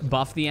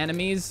buff the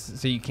enemies,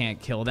 so you can't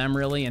kill them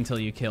really until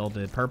you kill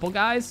the purple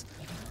guys.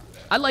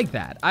 I like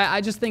that. I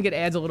just think it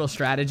adds a little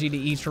strategy to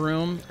each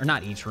room, or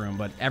not each room,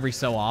 but every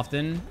so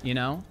often, you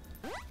know.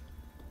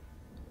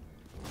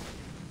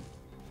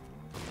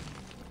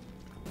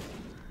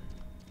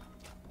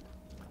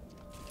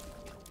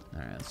 All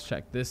right, let's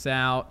check this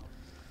out.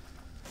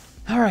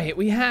 All right,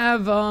 we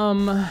have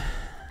I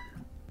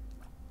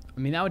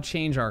mean, that would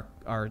change our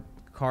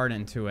card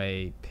into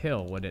a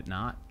pill, would it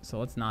not? So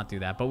let's not do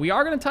that. But we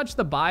are going to touch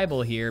the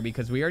Bible here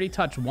because we already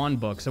touched one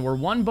book. So we're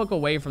one book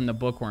away from the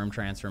bookworm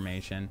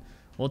transformation.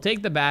 We'll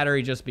take the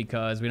battery just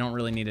because we don't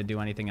really need to do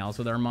anything else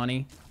with our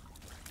money.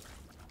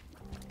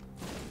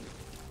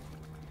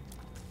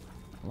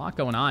 A lot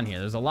going on here.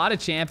 There's a lot of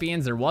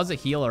champions. There was a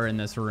healer in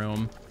this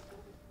room.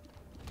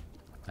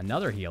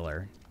 Another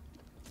healer.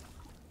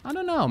 I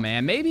don't know,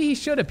 man. Maybe he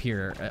should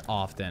appear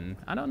often.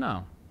 I don't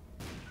know.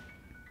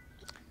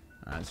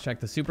 All right, let's check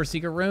the super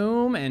secret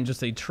room and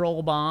just a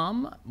troll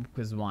bomb,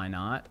 because why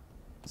not?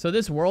 So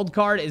this world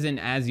card isn't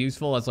as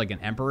useful as like an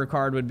emperor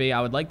card would be.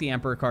 I would like the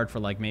emperor card for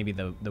like maybe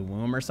the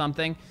womb or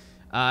something.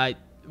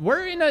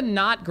 We're in a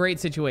not great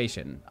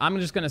situation. I'm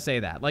just gonna say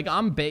that. Like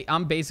I'm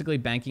basically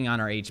banking on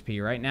our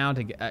HP right now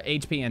to get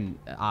HP and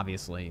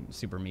obviously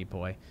Super Meat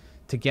Boy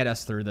to get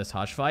us through this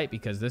hush fight,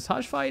 because this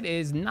hush fight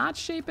is not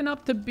shaping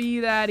up to be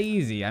that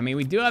easy. I mean,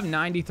 we do have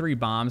 93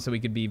 bombs, so we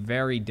could be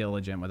very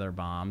diligent with our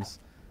bombs.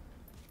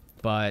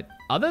 But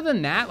other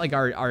than that, like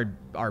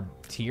our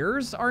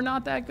tiers are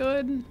not that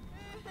good.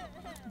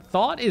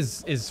 Thought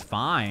is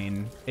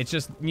fine. It's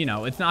just, you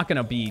know, it's not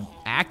gonna be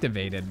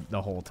activated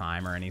the whole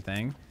time or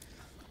anything.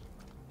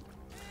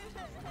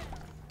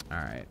 All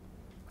right.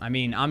 I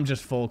mean, I'm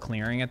just full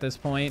clearing at this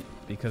point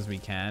because we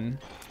can.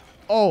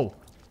 Oh,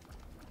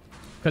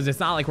 because it's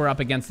not like we're up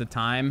against the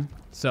time.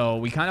 So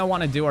we kind of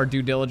want to do our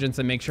due diligence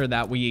and make sure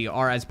that we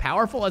are as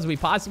powerful as we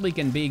possibly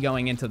can be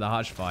going into the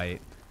hush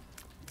fight.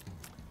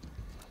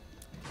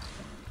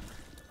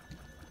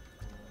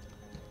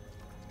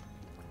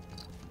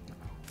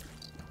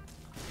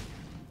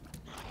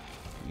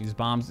 Use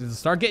bombs.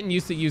 Start getting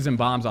used to using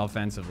bombs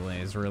offensively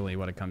is really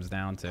what it comes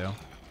down to.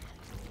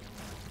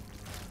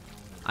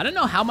 I don't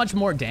know how much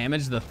more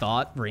damage the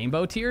Thought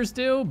rainbow tears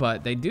do,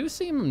 but they do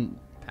seem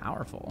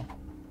powerful.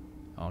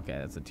 Okay,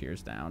 that's the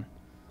tears down.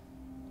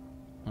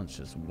 Let's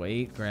just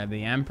wait, grab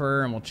the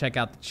Emperor, and we'll check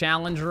out the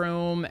challenge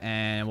room,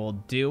 and we'll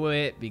do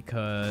it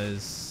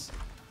because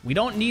we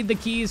don't need the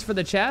keys for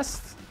the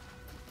chest,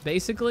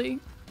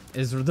 basically,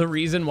 is the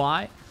reason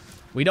why.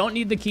 We don't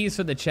need the keys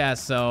for the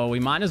chest, so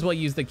we might as well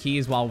use the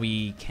keys while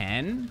we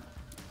can.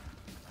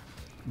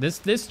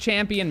 This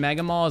champion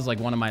Mega Maul is like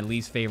one of my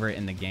least favorite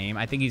in the game.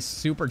 I think he's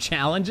super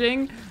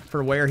challenging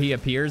for where he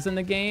appears in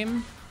the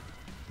game,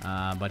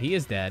 but he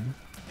is dead.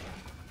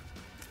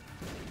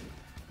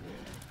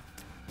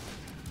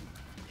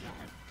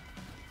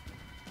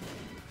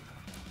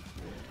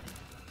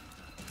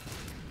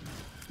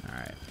 All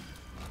right,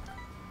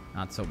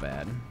 not so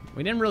bad.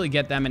 We didn't really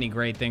get that many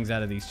great things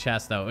out of these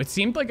chests, though. It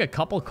seemed like a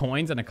couple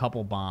coins and a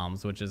couple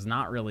bombs, which is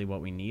not really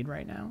what we need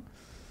right now.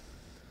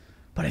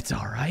 But it's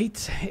all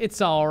right.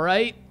 It's all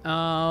right.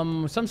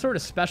 Some sort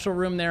of special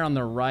room there on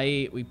the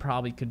right we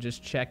probably could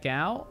just check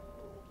out.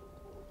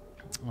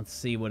 Let's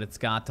see what it's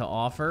got to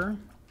offer.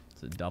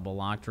 It's a double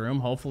locked room.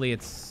 Hopefully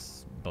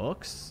it's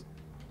books.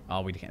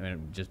 Oh, we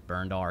just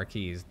burned all our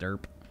keys.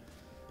 Derp.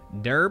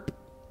 Derp.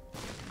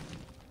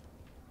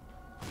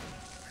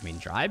 I mean,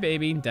 dry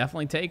baby,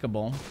 definitely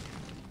takeable.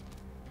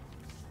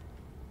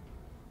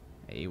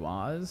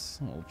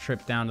 AWAS. A little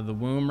trip down to the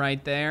womb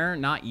right there.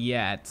 Not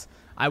yet.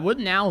 I would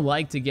now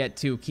like to get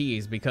 2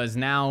 keys because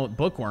now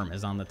Bookworm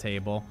is on the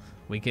table.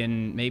 We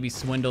can maybe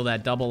swindle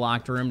that double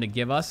locked room to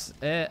give us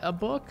a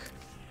book.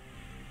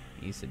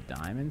 Ace of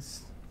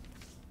Diamonds.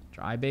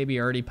 Dry baby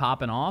already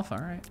popping off. All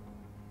right.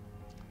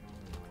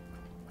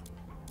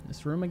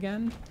 This room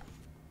again.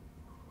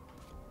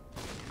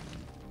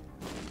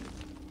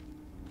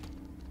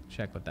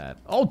 Check with that.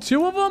 Oh,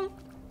 2 of them?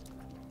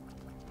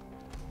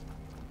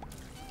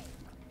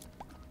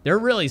 They're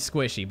really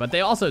squishy, but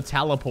they also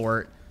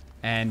teleport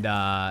and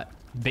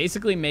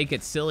basically make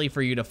it silly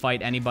for you to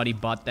fight anybody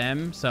but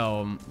them.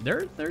 So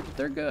they're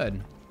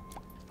good.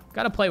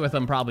 Got to play with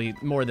them probably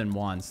more than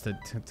once to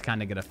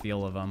kind of get a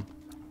feel of them.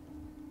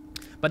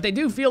 But they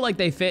do feel like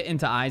they fit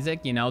into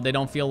Isaac, you know. They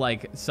don't feel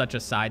like such a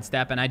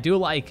sidestep. And I do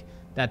like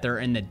that they're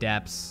in the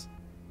depths.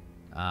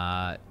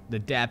 The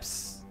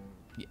depths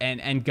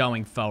and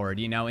going forward,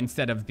 you know,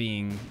 instead of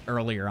being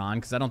earlier on,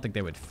 because I don't think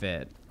they would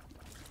fit.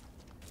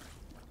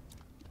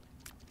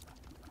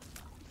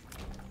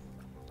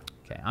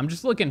 Okay, I'm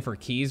just looking for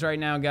keys right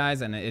now,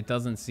 guys, and it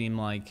doesn't seem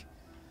like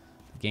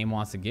the game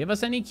wants to give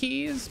us any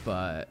keys,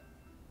 but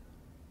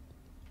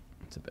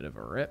it's a bit of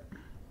a rip.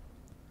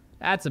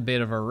 That's a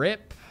bit of a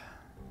rip.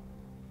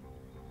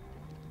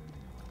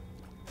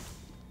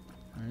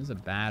 There's a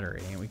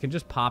battery. We can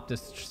just pop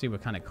this to see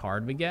what kind of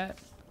card we get.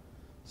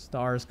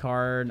 Stars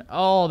card.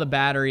 Oh, the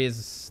battery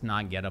is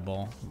not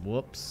gettable.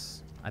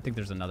 Whoops. I think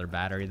there's another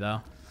battery, though.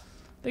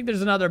 I think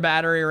there's another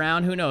battery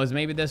around. Who knows?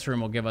 Maybe this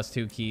room will give us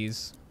 2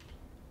 keys.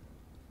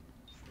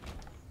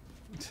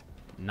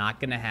 Not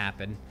gonna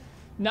happen.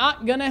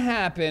 Not gonna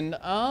happen.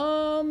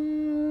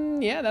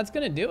 Yeah, that's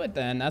gonna do it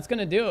then. That's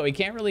gonna do it. We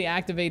can't really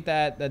activate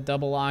that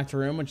double locked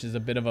room, which is a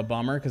bit of a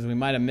bummer because we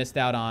might have missed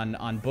out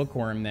on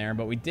Bookworm there,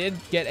 but we did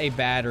get a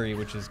battery,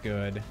 which is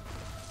good.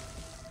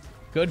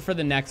 Good for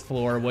the next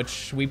floor,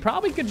 which we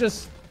probably could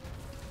just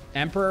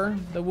Emperor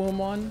the Womb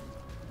one.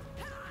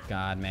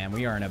 God, man,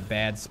 we are in a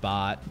bad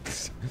spot.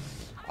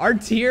 Our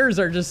tiers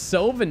are just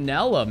so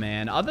vanilla,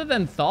 man. Other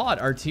than Thought,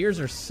 our tiers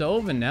are so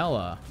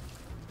vanilla.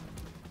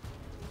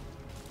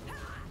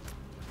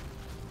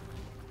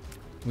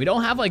 We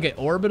don't have like an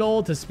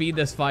orbital to speed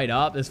this fight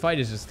up. This fight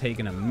is just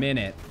taking a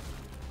minute.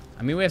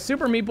 I mean, we have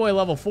Super Meat Boy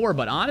level 4,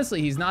 but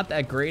honestly, he's not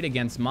that great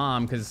against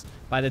Mom because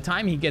by the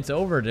time he gets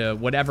over to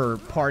whatever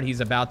part he's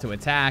about to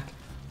attack,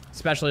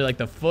 especially like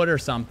the foot or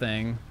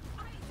something,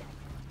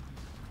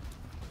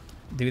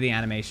 do the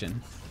animation.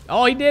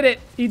 Oh, he did it.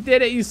 He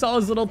did it. You saw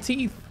his little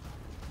teeth.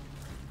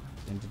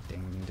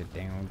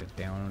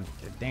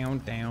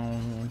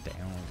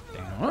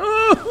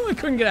 Oh, I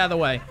couldn't get out of the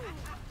way.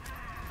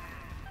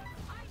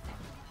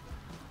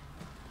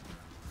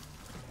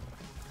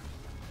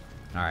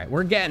 All right,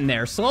 we're getting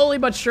there. Slowly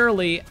but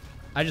surely.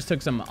 I just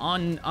took some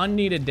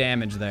unneeded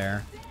damage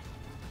there.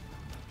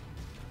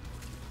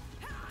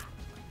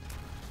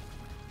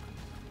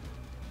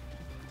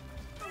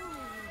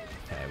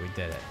 Okay, we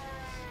did it.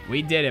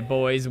 We did it,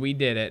 boys. We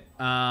did it.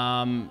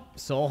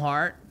 Soul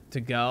Heart to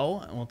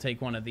go. We'll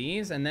take one of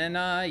these. And then,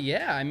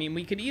 yeah, I mean,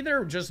 we could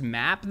either just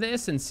map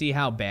this and see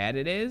how bad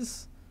it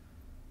is.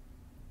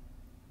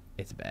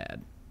 It's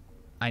bad.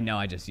 I know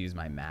I just used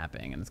my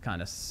mapping, and it's kind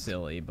of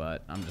silly,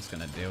 but I'm just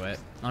going to do it.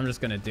 I'm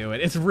just going to do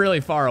it. It's really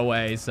far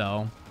away,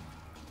 so.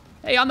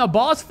 Hey, on the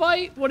boss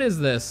fight? What is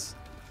this?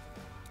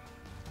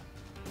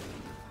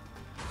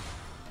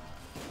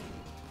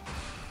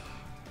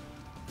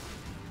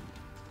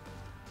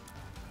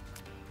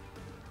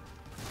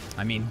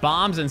 I mean,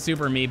 bombs and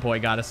Super Meat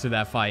Boy got us through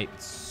that fight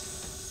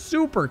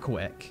super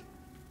quick.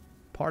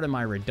 Part of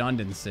my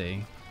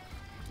redundancy.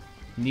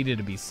 Needed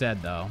to be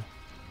said, though.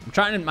 I'm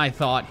trying my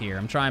thought here.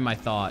 I'm trying my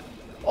thought.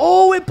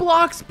 Oh, it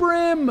blocks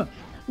Brim.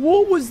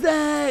 What was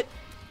that?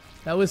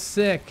 That was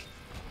sick.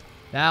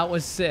 That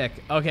was sick.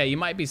 Okay, you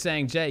might be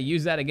saying, Jay,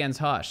 use that against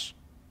Hush.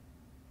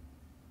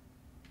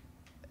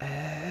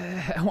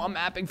 I'm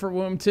mapping for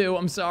Womb 2.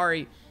 I'm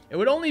sorry. It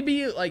would only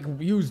be, like,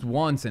 used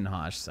once in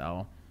Hush,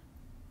 so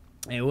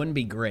it wouldn't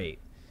be great.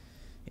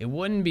 It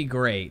wouldn't be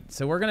great.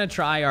 So we're going to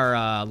try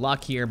our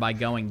luck here by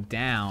going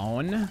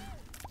down.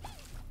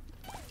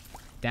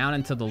 Down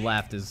and to the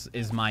left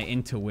is my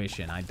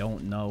intuition. I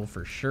don't know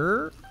for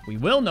sure. We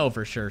will know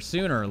for sure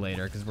sooner or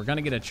later because we're going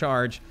to get a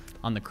charge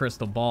on the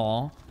crystal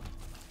ball.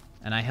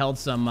 And I held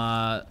some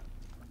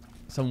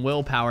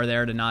willpower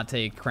there to not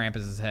take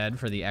Krampus's head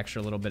for the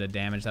extra little bit of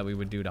damage that we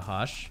would do to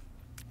Hush.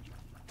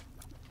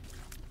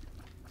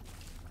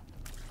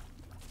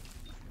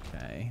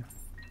 Okay.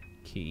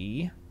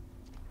 Key.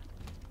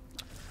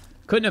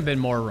 Couldn't have been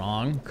more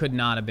wrong. Could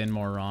not have been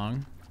more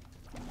wrong.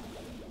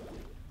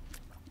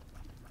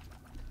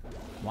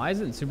 Why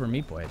isn't Super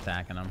Meat Boy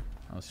attacking him?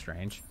 That was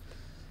strange.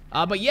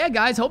 But yeah,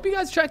 guys, hope you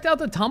guys checked out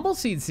the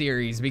Tumbleseed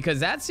series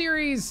because that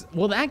series,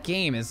 well, that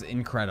game is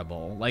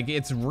incredible. Like,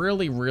 it's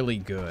really, really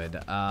good.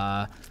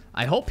 I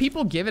hope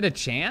people give it a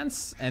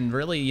chance and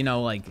really, you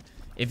know, like,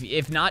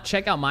 if not,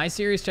 check out my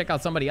series, check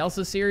out somebody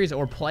else's series,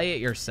 or play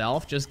it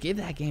yourself. Just give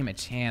that game a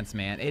chance,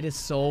 man. It is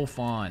so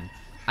fun.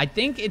 I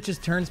think it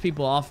just turns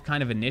people off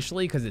kind of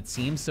initially because it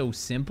seems so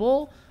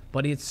simple,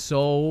 but it's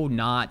so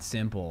not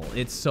simple.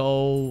 It's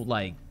so,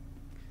 like,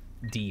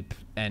 deep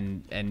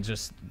and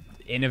just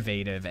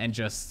innovative and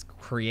just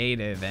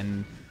creative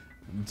and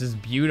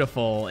just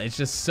beautiful. It's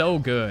just so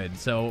good.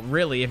 So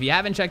really, if you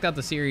haven't checked out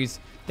the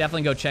series,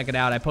 definitely go check it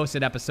out. I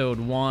posted episode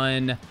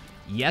 1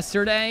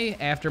 yesterday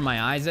after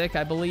my Isaac,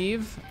 I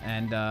believe,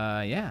 and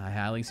yeah, I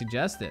highly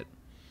suggest it.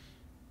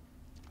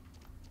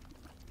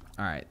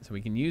 All right, so we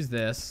can use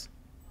this.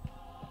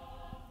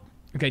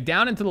 Okay,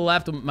 down and to the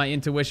left, my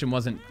intuition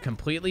wasn't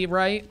completely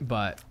right,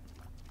 but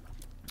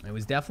it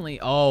was definitely...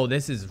 Oh,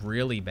 this is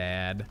really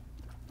bad.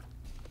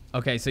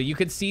 Okay, so you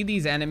could see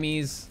these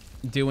enemies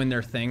doing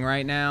their thing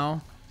right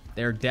now.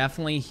 They're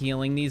definitely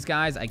healing these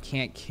guys. I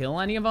can't kill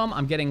any of them.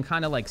 I'm getting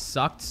kind of like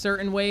sucked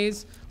certain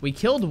ways. We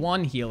killed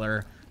one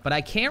healer, but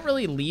I can't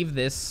really leave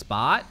this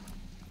spot.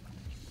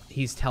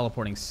 He's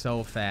teleporting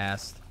so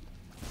fast.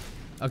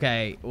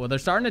 Okay, well, they're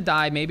starting to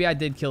die. Maybe I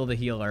did kill the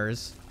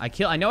healers.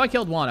 I know I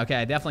killed one. Okay,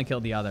 I definitely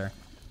killed the other.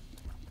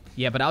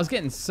 Yeah, but I was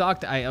getting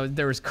sucked.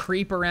 There was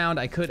creep around.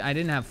 I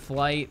didn't have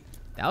flight.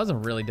 That was a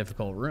really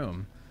difficult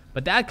room.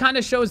 But that kind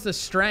of shows the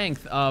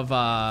strength of...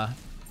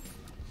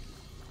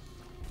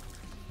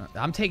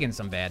 I'm taking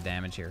some bad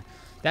damage here.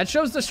 That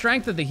shows the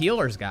strength of the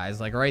healers, guys.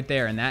 Like right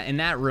there in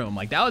that room.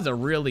 Like that was a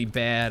really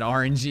bad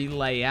RNG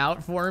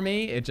layout for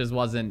me. It just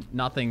wasn't...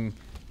 Nothing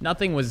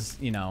was,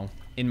 you know,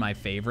 in my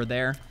favor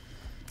there.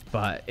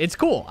 But it's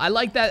cool. I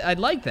like that. I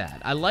like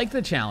that. I like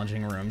the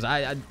challenging rooms.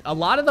 A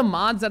lot of the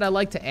mods that I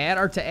like to add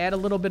are to add a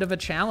little bit of a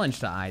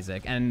challenge to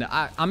Isaac. And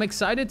I'm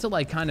excited to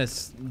like kind of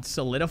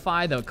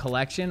solidify the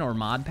collection or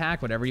mod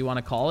pack, whatever you want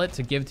to call it,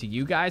 to give to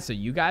you guys so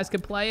you guys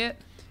could play it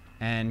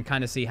and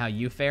kind of see how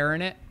you fare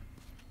in it.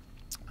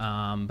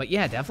 But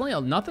yeah,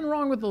 definitely nothing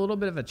wrong with a little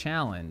bit of a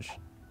challenge.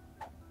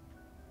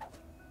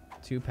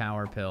 2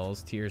 power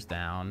pills, tears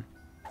down.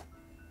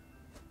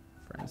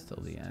 Friends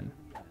till the end.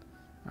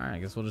 All right, I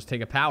guess we'll just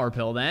take a power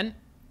pill then.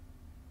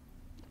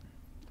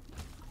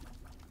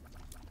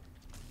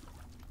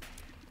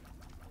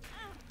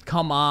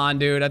 Come on,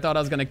 dude. I thought I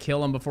was going to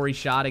kill him before he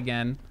shot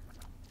again.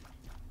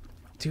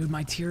 Dude,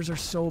 my tears are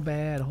so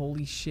bad.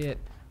 Holy shit.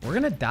 We're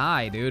going to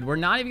die, dude. We're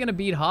not even going to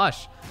beat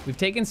Hush. We've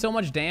taken so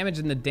much damage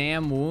in the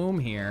damn womb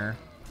here.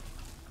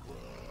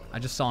 I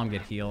just saw him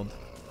get healed.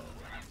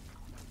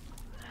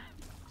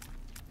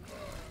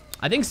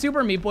 I think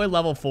Super Meat Boy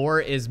level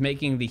 4 is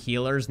making the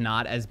healers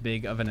not as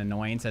big of an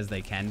annoyance as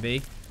they can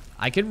be.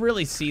 I could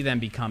really see them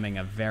becoming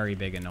a very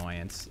big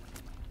annoyance.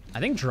 I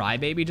think Dry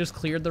Baby just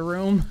cleared the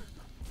room.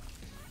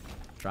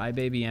 Dry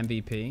Baby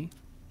MVP.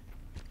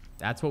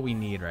 That's what we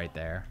need right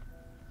there.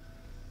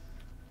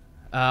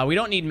 We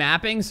don't need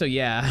mapping, so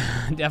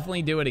yeah,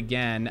 definitely do it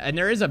again. And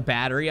there is a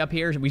battery up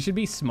here. We should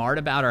be smart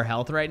about our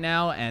health right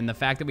now, and the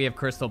fact that we have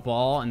Crystal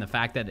Ball and the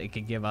fact that it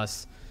could give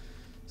us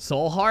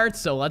Soul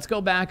Hearts. So let's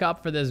go back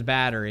up for this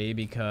battery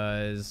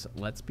because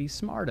let's be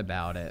smart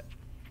about it.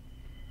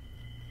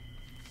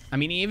 I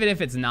mean, even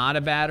if it's not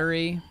a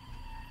battery.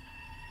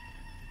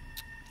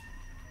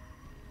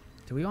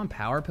 Do we want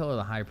Power Pill or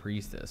the High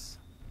Priestess?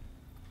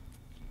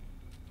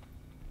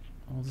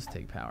 We'll just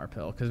take Power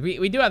Pill because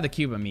we do have the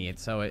cube of meat,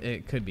 so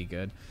it could be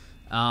good.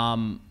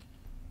 But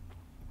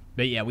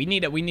yeah, we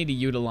need to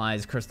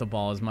utilize Crystal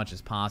Ball as much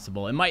as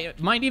possible. It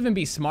might even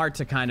be smart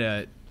to kind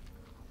of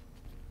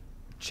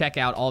check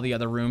out all the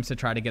other rooms to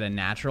try to get a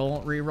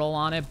natural reroll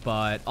on it,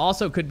 but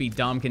also could be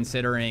dumb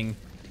considering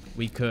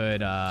we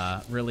could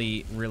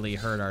really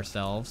hurt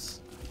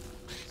ourselves.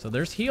 So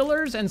there's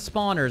healers and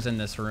spawners in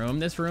this room.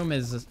 This room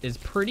is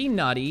pretty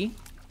nutty.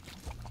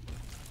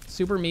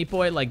 Super Meat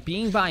Boy, like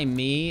being by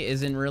me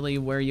isn't really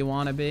where you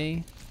want to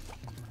be.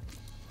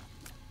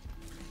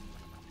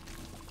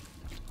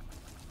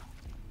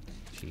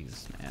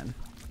 Jesus, man.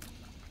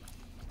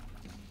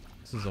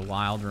 This is a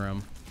wild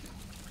room.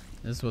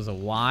 This was a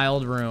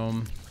wild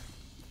room.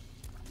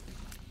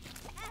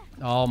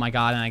 Oh my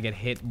god, and I get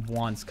hit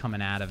once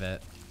coming out of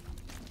it.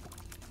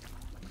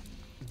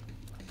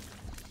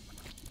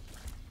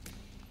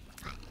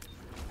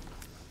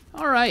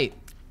 All right.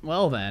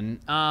 Well then,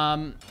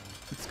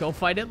 let's go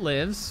fight It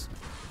Lives.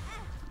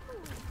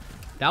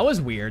 That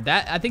was weird.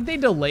 I think they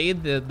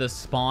delayed the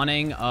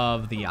spawning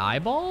of the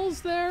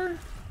eyeballs there,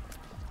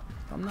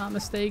 if I'm not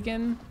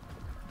mistaken.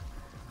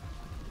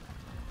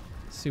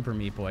 Super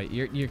Meat Boy,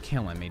 you're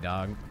killing me,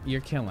 dog.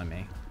 You're killing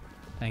me.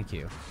 Thank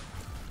you.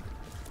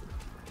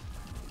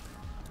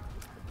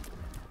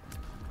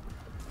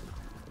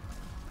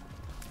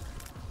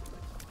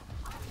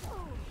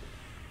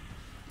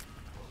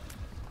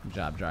 Good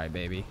job, Dry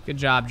Baby. Good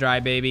job, Dry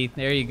Baby.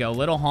 There you go.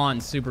 Little Haunt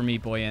and Super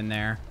Meat Boy in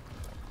there.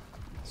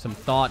 Some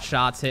thought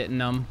shots hitting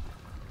them.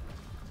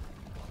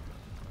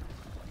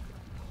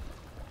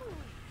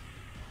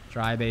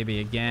 Dry Baby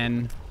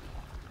again.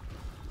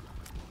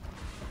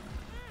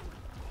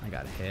 I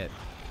got hit.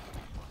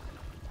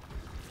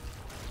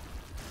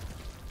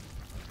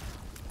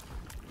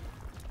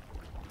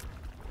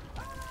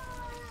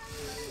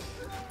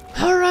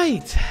 All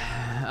right.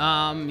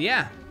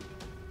 Yeah.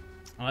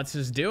 Let's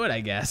just do it,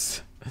 I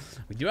guess.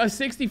 We do have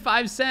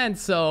 65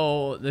 cents,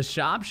 so the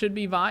shop should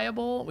be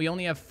viable. We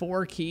only have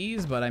 4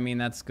 keys, but I mean,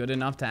 that's good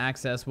enough to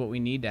access what we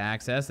need to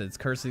access. It's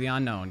Curse of the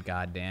Unknown,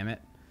 god damn it.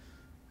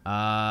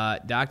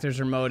 Doctor's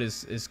Remote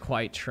is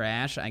quite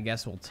trash. I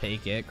guess we'll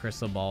take it.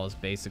 Crystal Ball is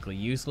basically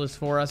useless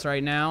for us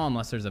right now,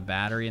 unless there's a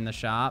battery in the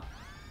shop.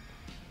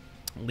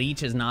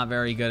 Leech is not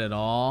very good at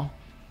all.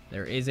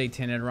 There is a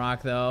Tinted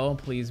Rock, though.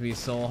 Please be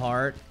Soul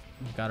Heart.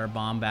 We've got our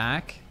bomb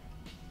back.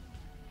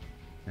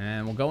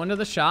 And we'll go into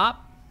the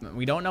shop.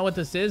 We don't know what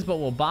this is, but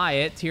we'll buy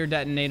it. Tier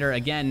detonator,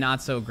 again,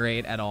 not so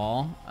great at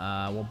all.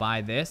 We'll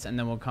buy this, and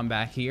then we'll come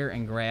back here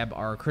and grab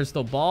our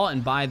crystal ball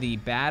and buy the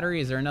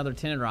battery. Is there another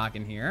tinted rock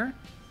in here?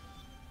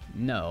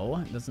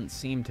 No, it doesn't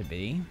seem to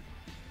be.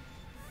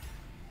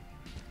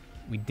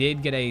 We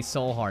did get a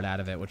soul heart out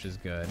of it, which is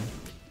good.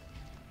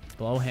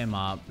 Blow him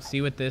up.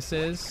 See what this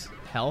is?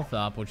 Health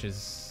up, which is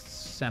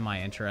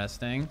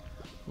semi-interesting.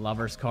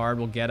 Lover's card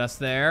will get us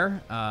there.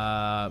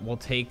 We'll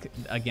take,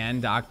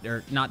 again,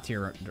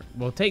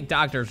 we'll take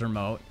Doctor's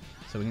remote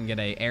so we can get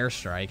a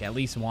airstrike, at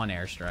least one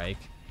airstrike.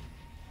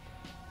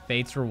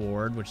 Fate's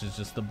reward, which is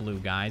just the blue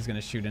guy. He's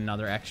gonna shoot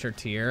another extra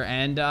tier.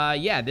 And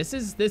yeah, this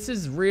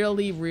is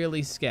really,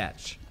 really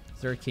sketch.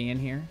 Is there a key in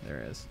here?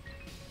 There is.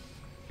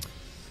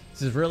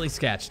 This is really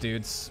sketch,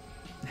 dudes.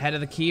 Head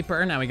of the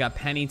Keeper. Now we got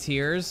penny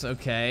tiers.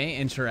 Okay,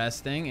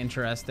 interesting,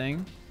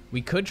 interesting.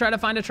 We could try to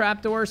find a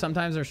trapdoor.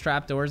 Sometimes there's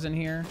trapdoors in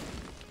here.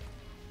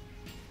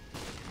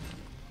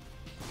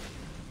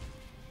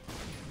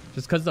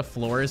 Just because the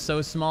floor is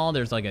so small,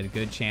 there's like a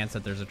good chance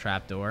that there's a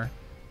trapdoor.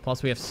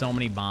 Plus, we have so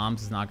many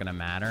bombs, it's not going to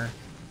matter.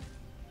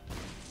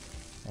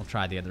 We'll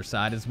try the other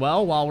side as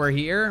well while we're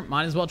here.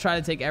 Might as well try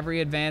to take every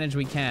advantage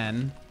we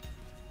can.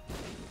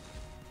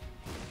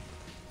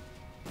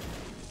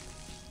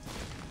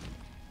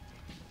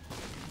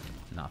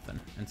 Nothing.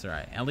 It's all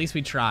right. At least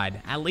we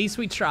tried. At least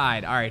we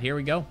tried. All right, here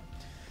we go.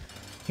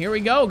 Here we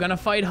go. Gonna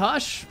fight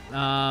Hush.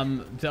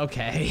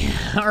 Okay.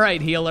 All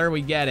right, healer.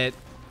 We get it.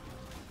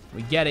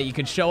 We get it. You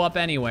could show up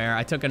anywhere.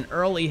 I took an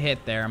early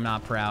hit there. I'm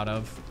not proud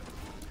of.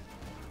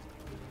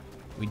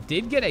 We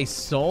did get a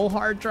soul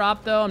heart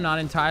drop, though. I'm not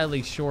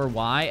entirely sure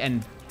why.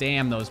 And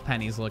damn, those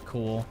pennies look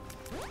cool.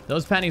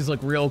 Those pennies look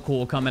real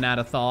cool coming out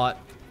of Thought.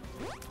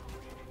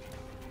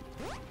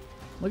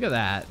 Look at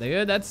that.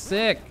 Dude, that's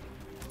sick.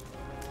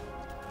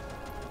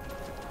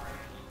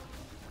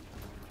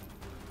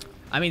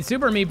 I mean,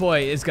 Super Meat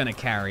Boy is going to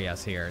carry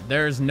us here.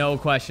 There's no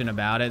question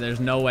about it.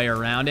 There's no way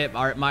around it.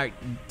 My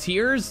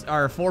tiers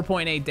are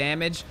 4.8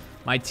 damage.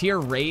 My tier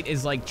rate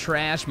is like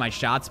trash. My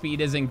shot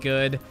speed isn't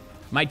good.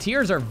 My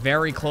tiers are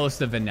very close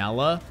to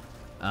vanilla.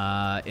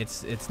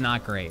 It's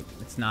not great.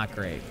 It's not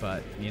great.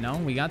 But, you know,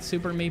 we got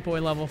Super Meat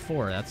Boy level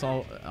 4. That's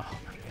all. Oh,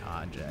 my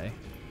God, Jay.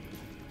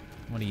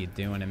 What are you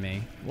doing to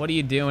me? What are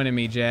you doing to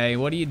me, Jay?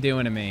 What are you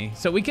doing to me?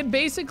 So we could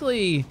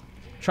basically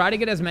try to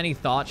get as many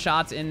Thought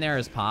shots in there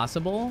as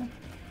possible.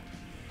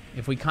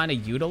 If we kind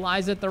of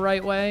utilize it the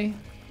right way.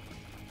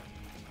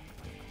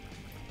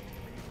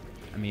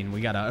 I mean,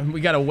 we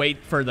gotta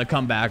wait for the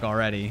comeback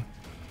already.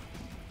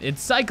 It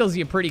cycles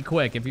you pretty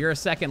quick if you're a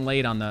second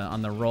late on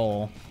the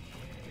roll.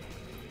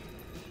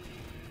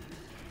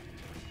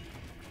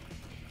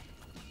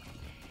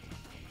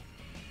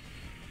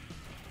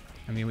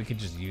 I mean, we could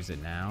just use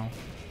it now.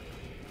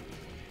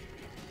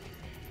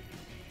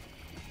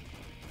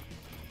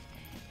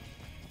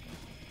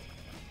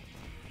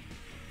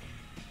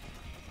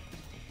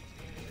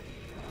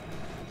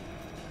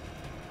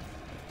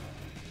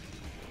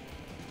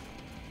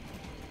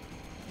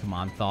 Come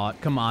on,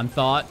 Thought. Come on,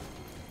 Thought.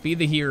 Be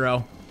the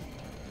hero.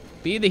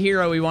 Be the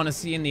hero we want to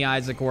see in the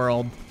Isaac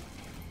world.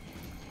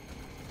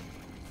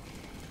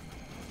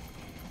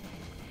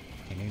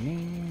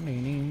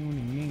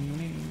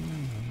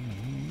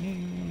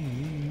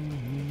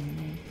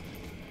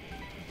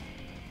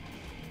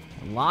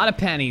 A lot of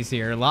pennies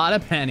here. A lot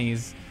of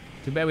pennies.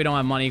 Too bad we don't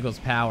have money equals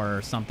power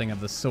or something of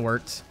the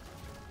sort.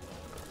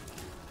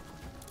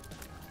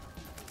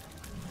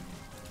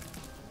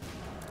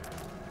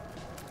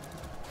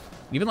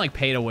 Even like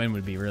pay to win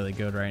would be really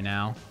good right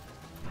now.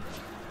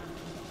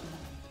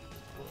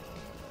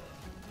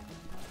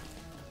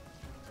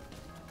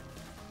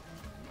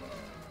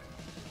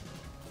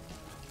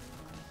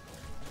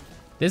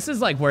 This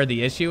is like where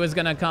the issue is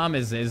gonna come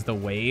is the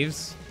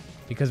waves.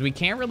 Because we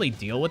can't really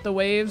deal with the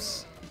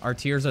waves. Our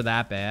tiers are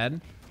that bad.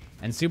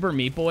 And Super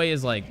Meat Boy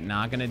is like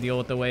not gonna deal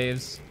with the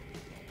waves.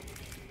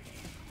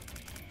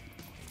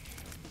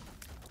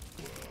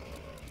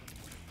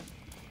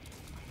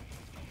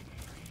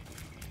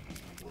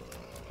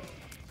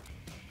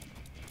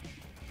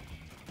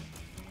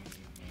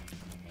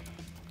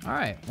 All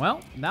right,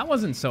 well, that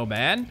wasn't so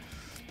bad.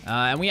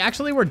 And we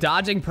actually were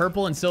dodging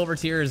purple and silver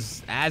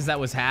tiers as that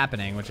was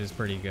happening, which is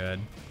pretty good.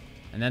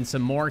 And then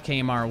some more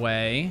came our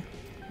way.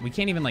 We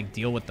can't even like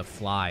deal with the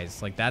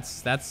flies. Like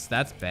that's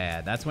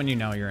bad. That's when you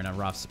know you're in a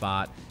rough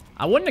spot.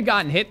 I wouldn't have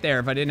gotten hit there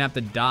if I didn't have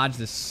to dodge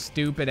the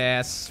stupid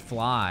ass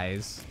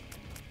flies.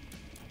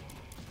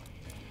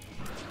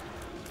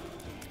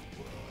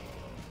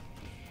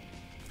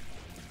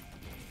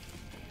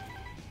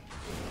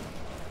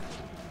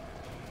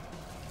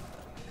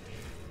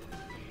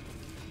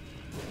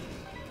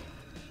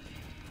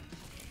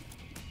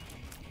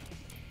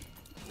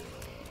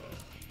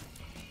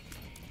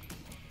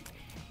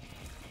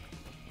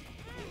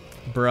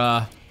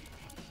 Bruh.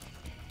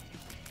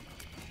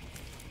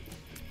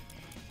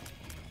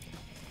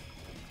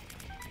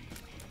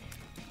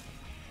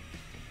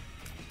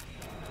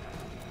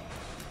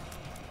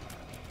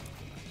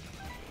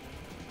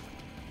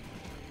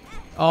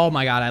 Oh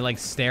my God, I like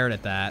stared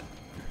at that.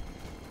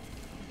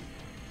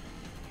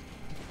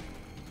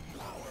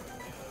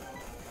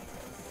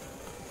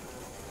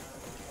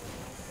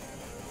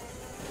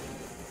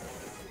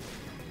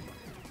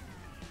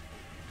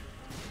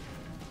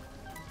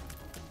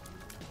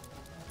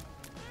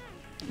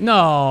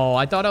 No,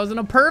 I thought I was in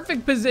a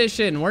perfect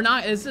position. We're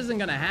not, this isn't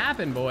gonna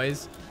happen,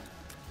 boys.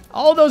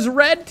 All those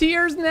red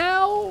tiers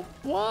now?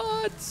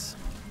 What?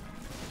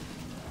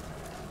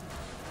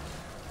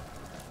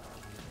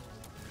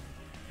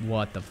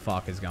 What the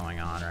fuck is going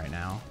on right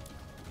now?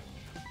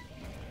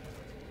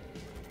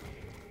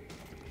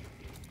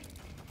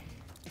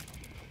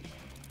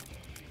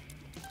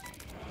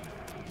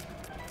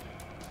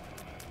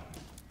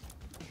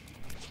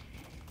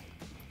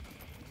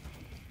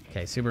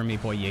 Okay, Super Meat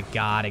Boy, you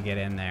gotta get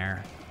in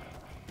there.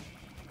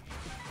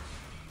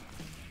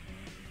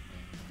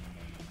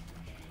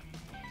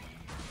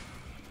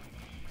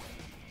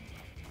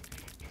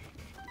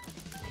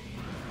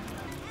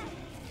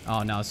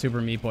 Oh no,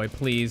 Super Meat Boy,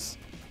 please.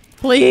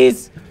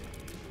 Please!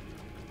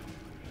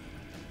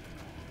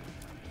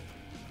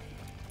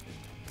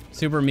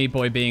 Super Meat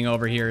Boy being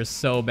over here is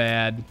so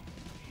bad.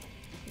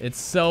 It's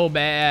so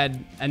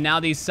bad. And now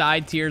these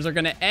side tiers are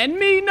gonna end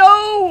me.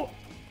 No!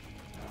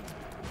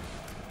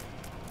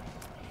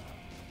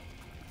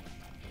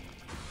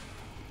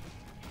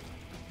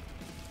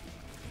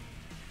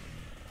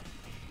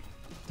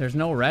 There's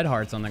no red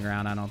hearts on the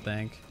ground, I don't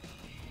think.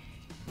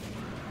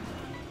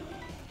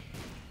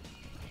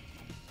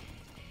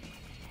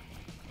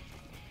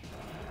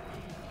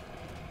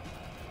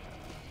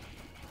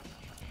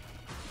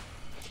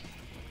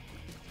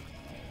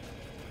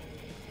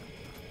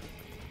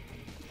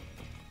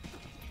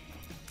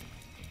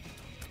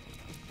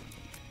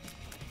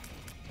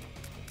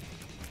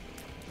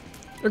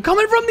 They're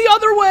coming from the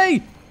other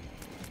way!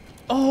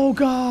 Oh,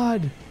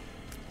 God.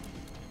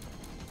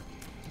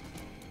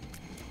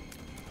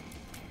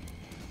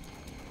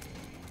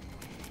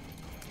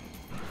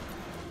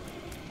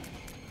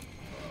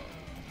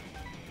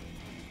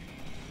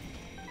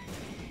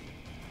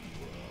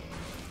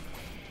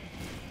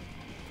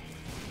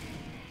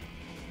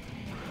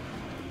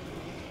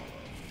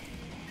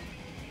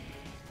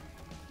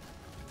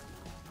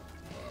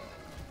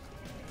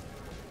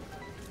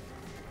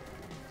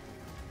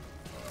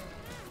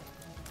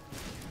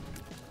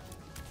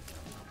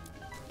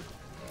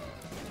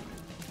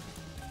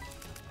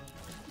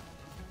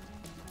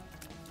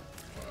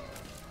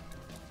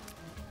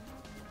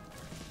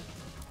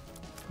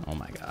 Oh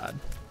my God.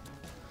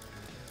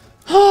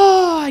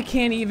 Oh, I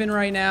can't even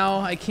right now.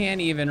 I can't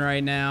even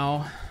right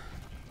now.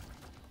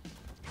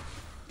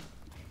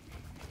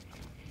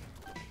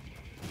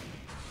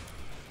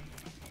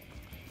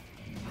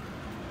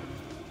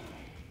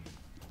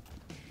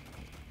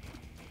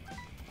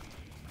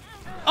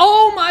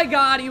 Oh my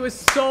God, he was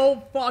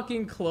so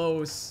fucking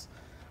close.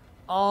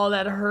 Oh,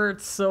 that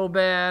hurts so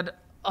bad.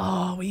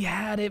 Oh, we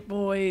had it,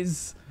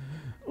 boys.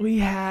 We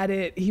had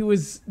it. He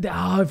was,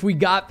 oh, if we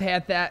got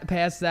past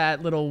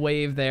that little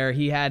wave there,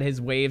 he had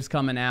his waves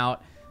coming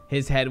out.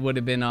 His head would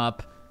have been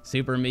up.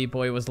 Super Meat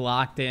Boy was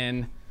locked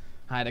in.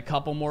 I had a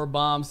couple more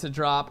bombs to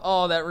drop.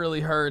 Oh, that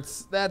really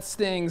hurts. That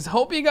stings.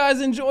 Hope you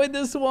guys enjoyed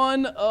this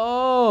one.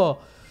 Oh,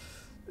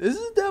 this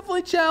is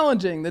definitely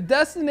challenging. The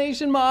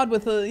destination mod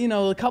with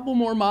a couple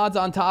more mods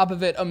on top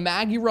of it. A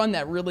Maggie run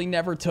that really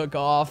never took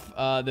off.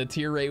 The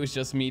tier rate was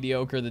just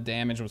mediocre. The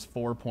damage was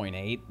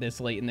 4.8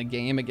 this late in the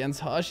game against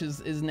Hush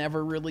is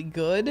never really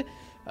good.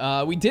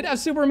 We did have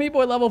Super Meat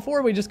Boy level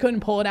 4. We just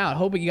couldn't pull it out.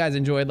 Hope you guys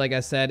enjoyed. Like I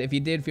said, if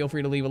you did, feel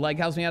free to leave a like.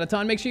 Helps me out a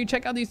ton. Make sure you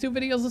check out these two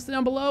videos listed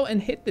down below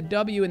and hit the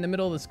W in the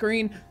middle of the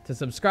screen to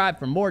subscribe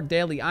for more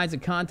daily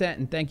Isaac content.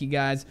 And thank you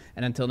guys.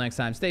 And until next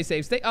time, stay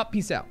safe, stay up.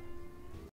 Peace out.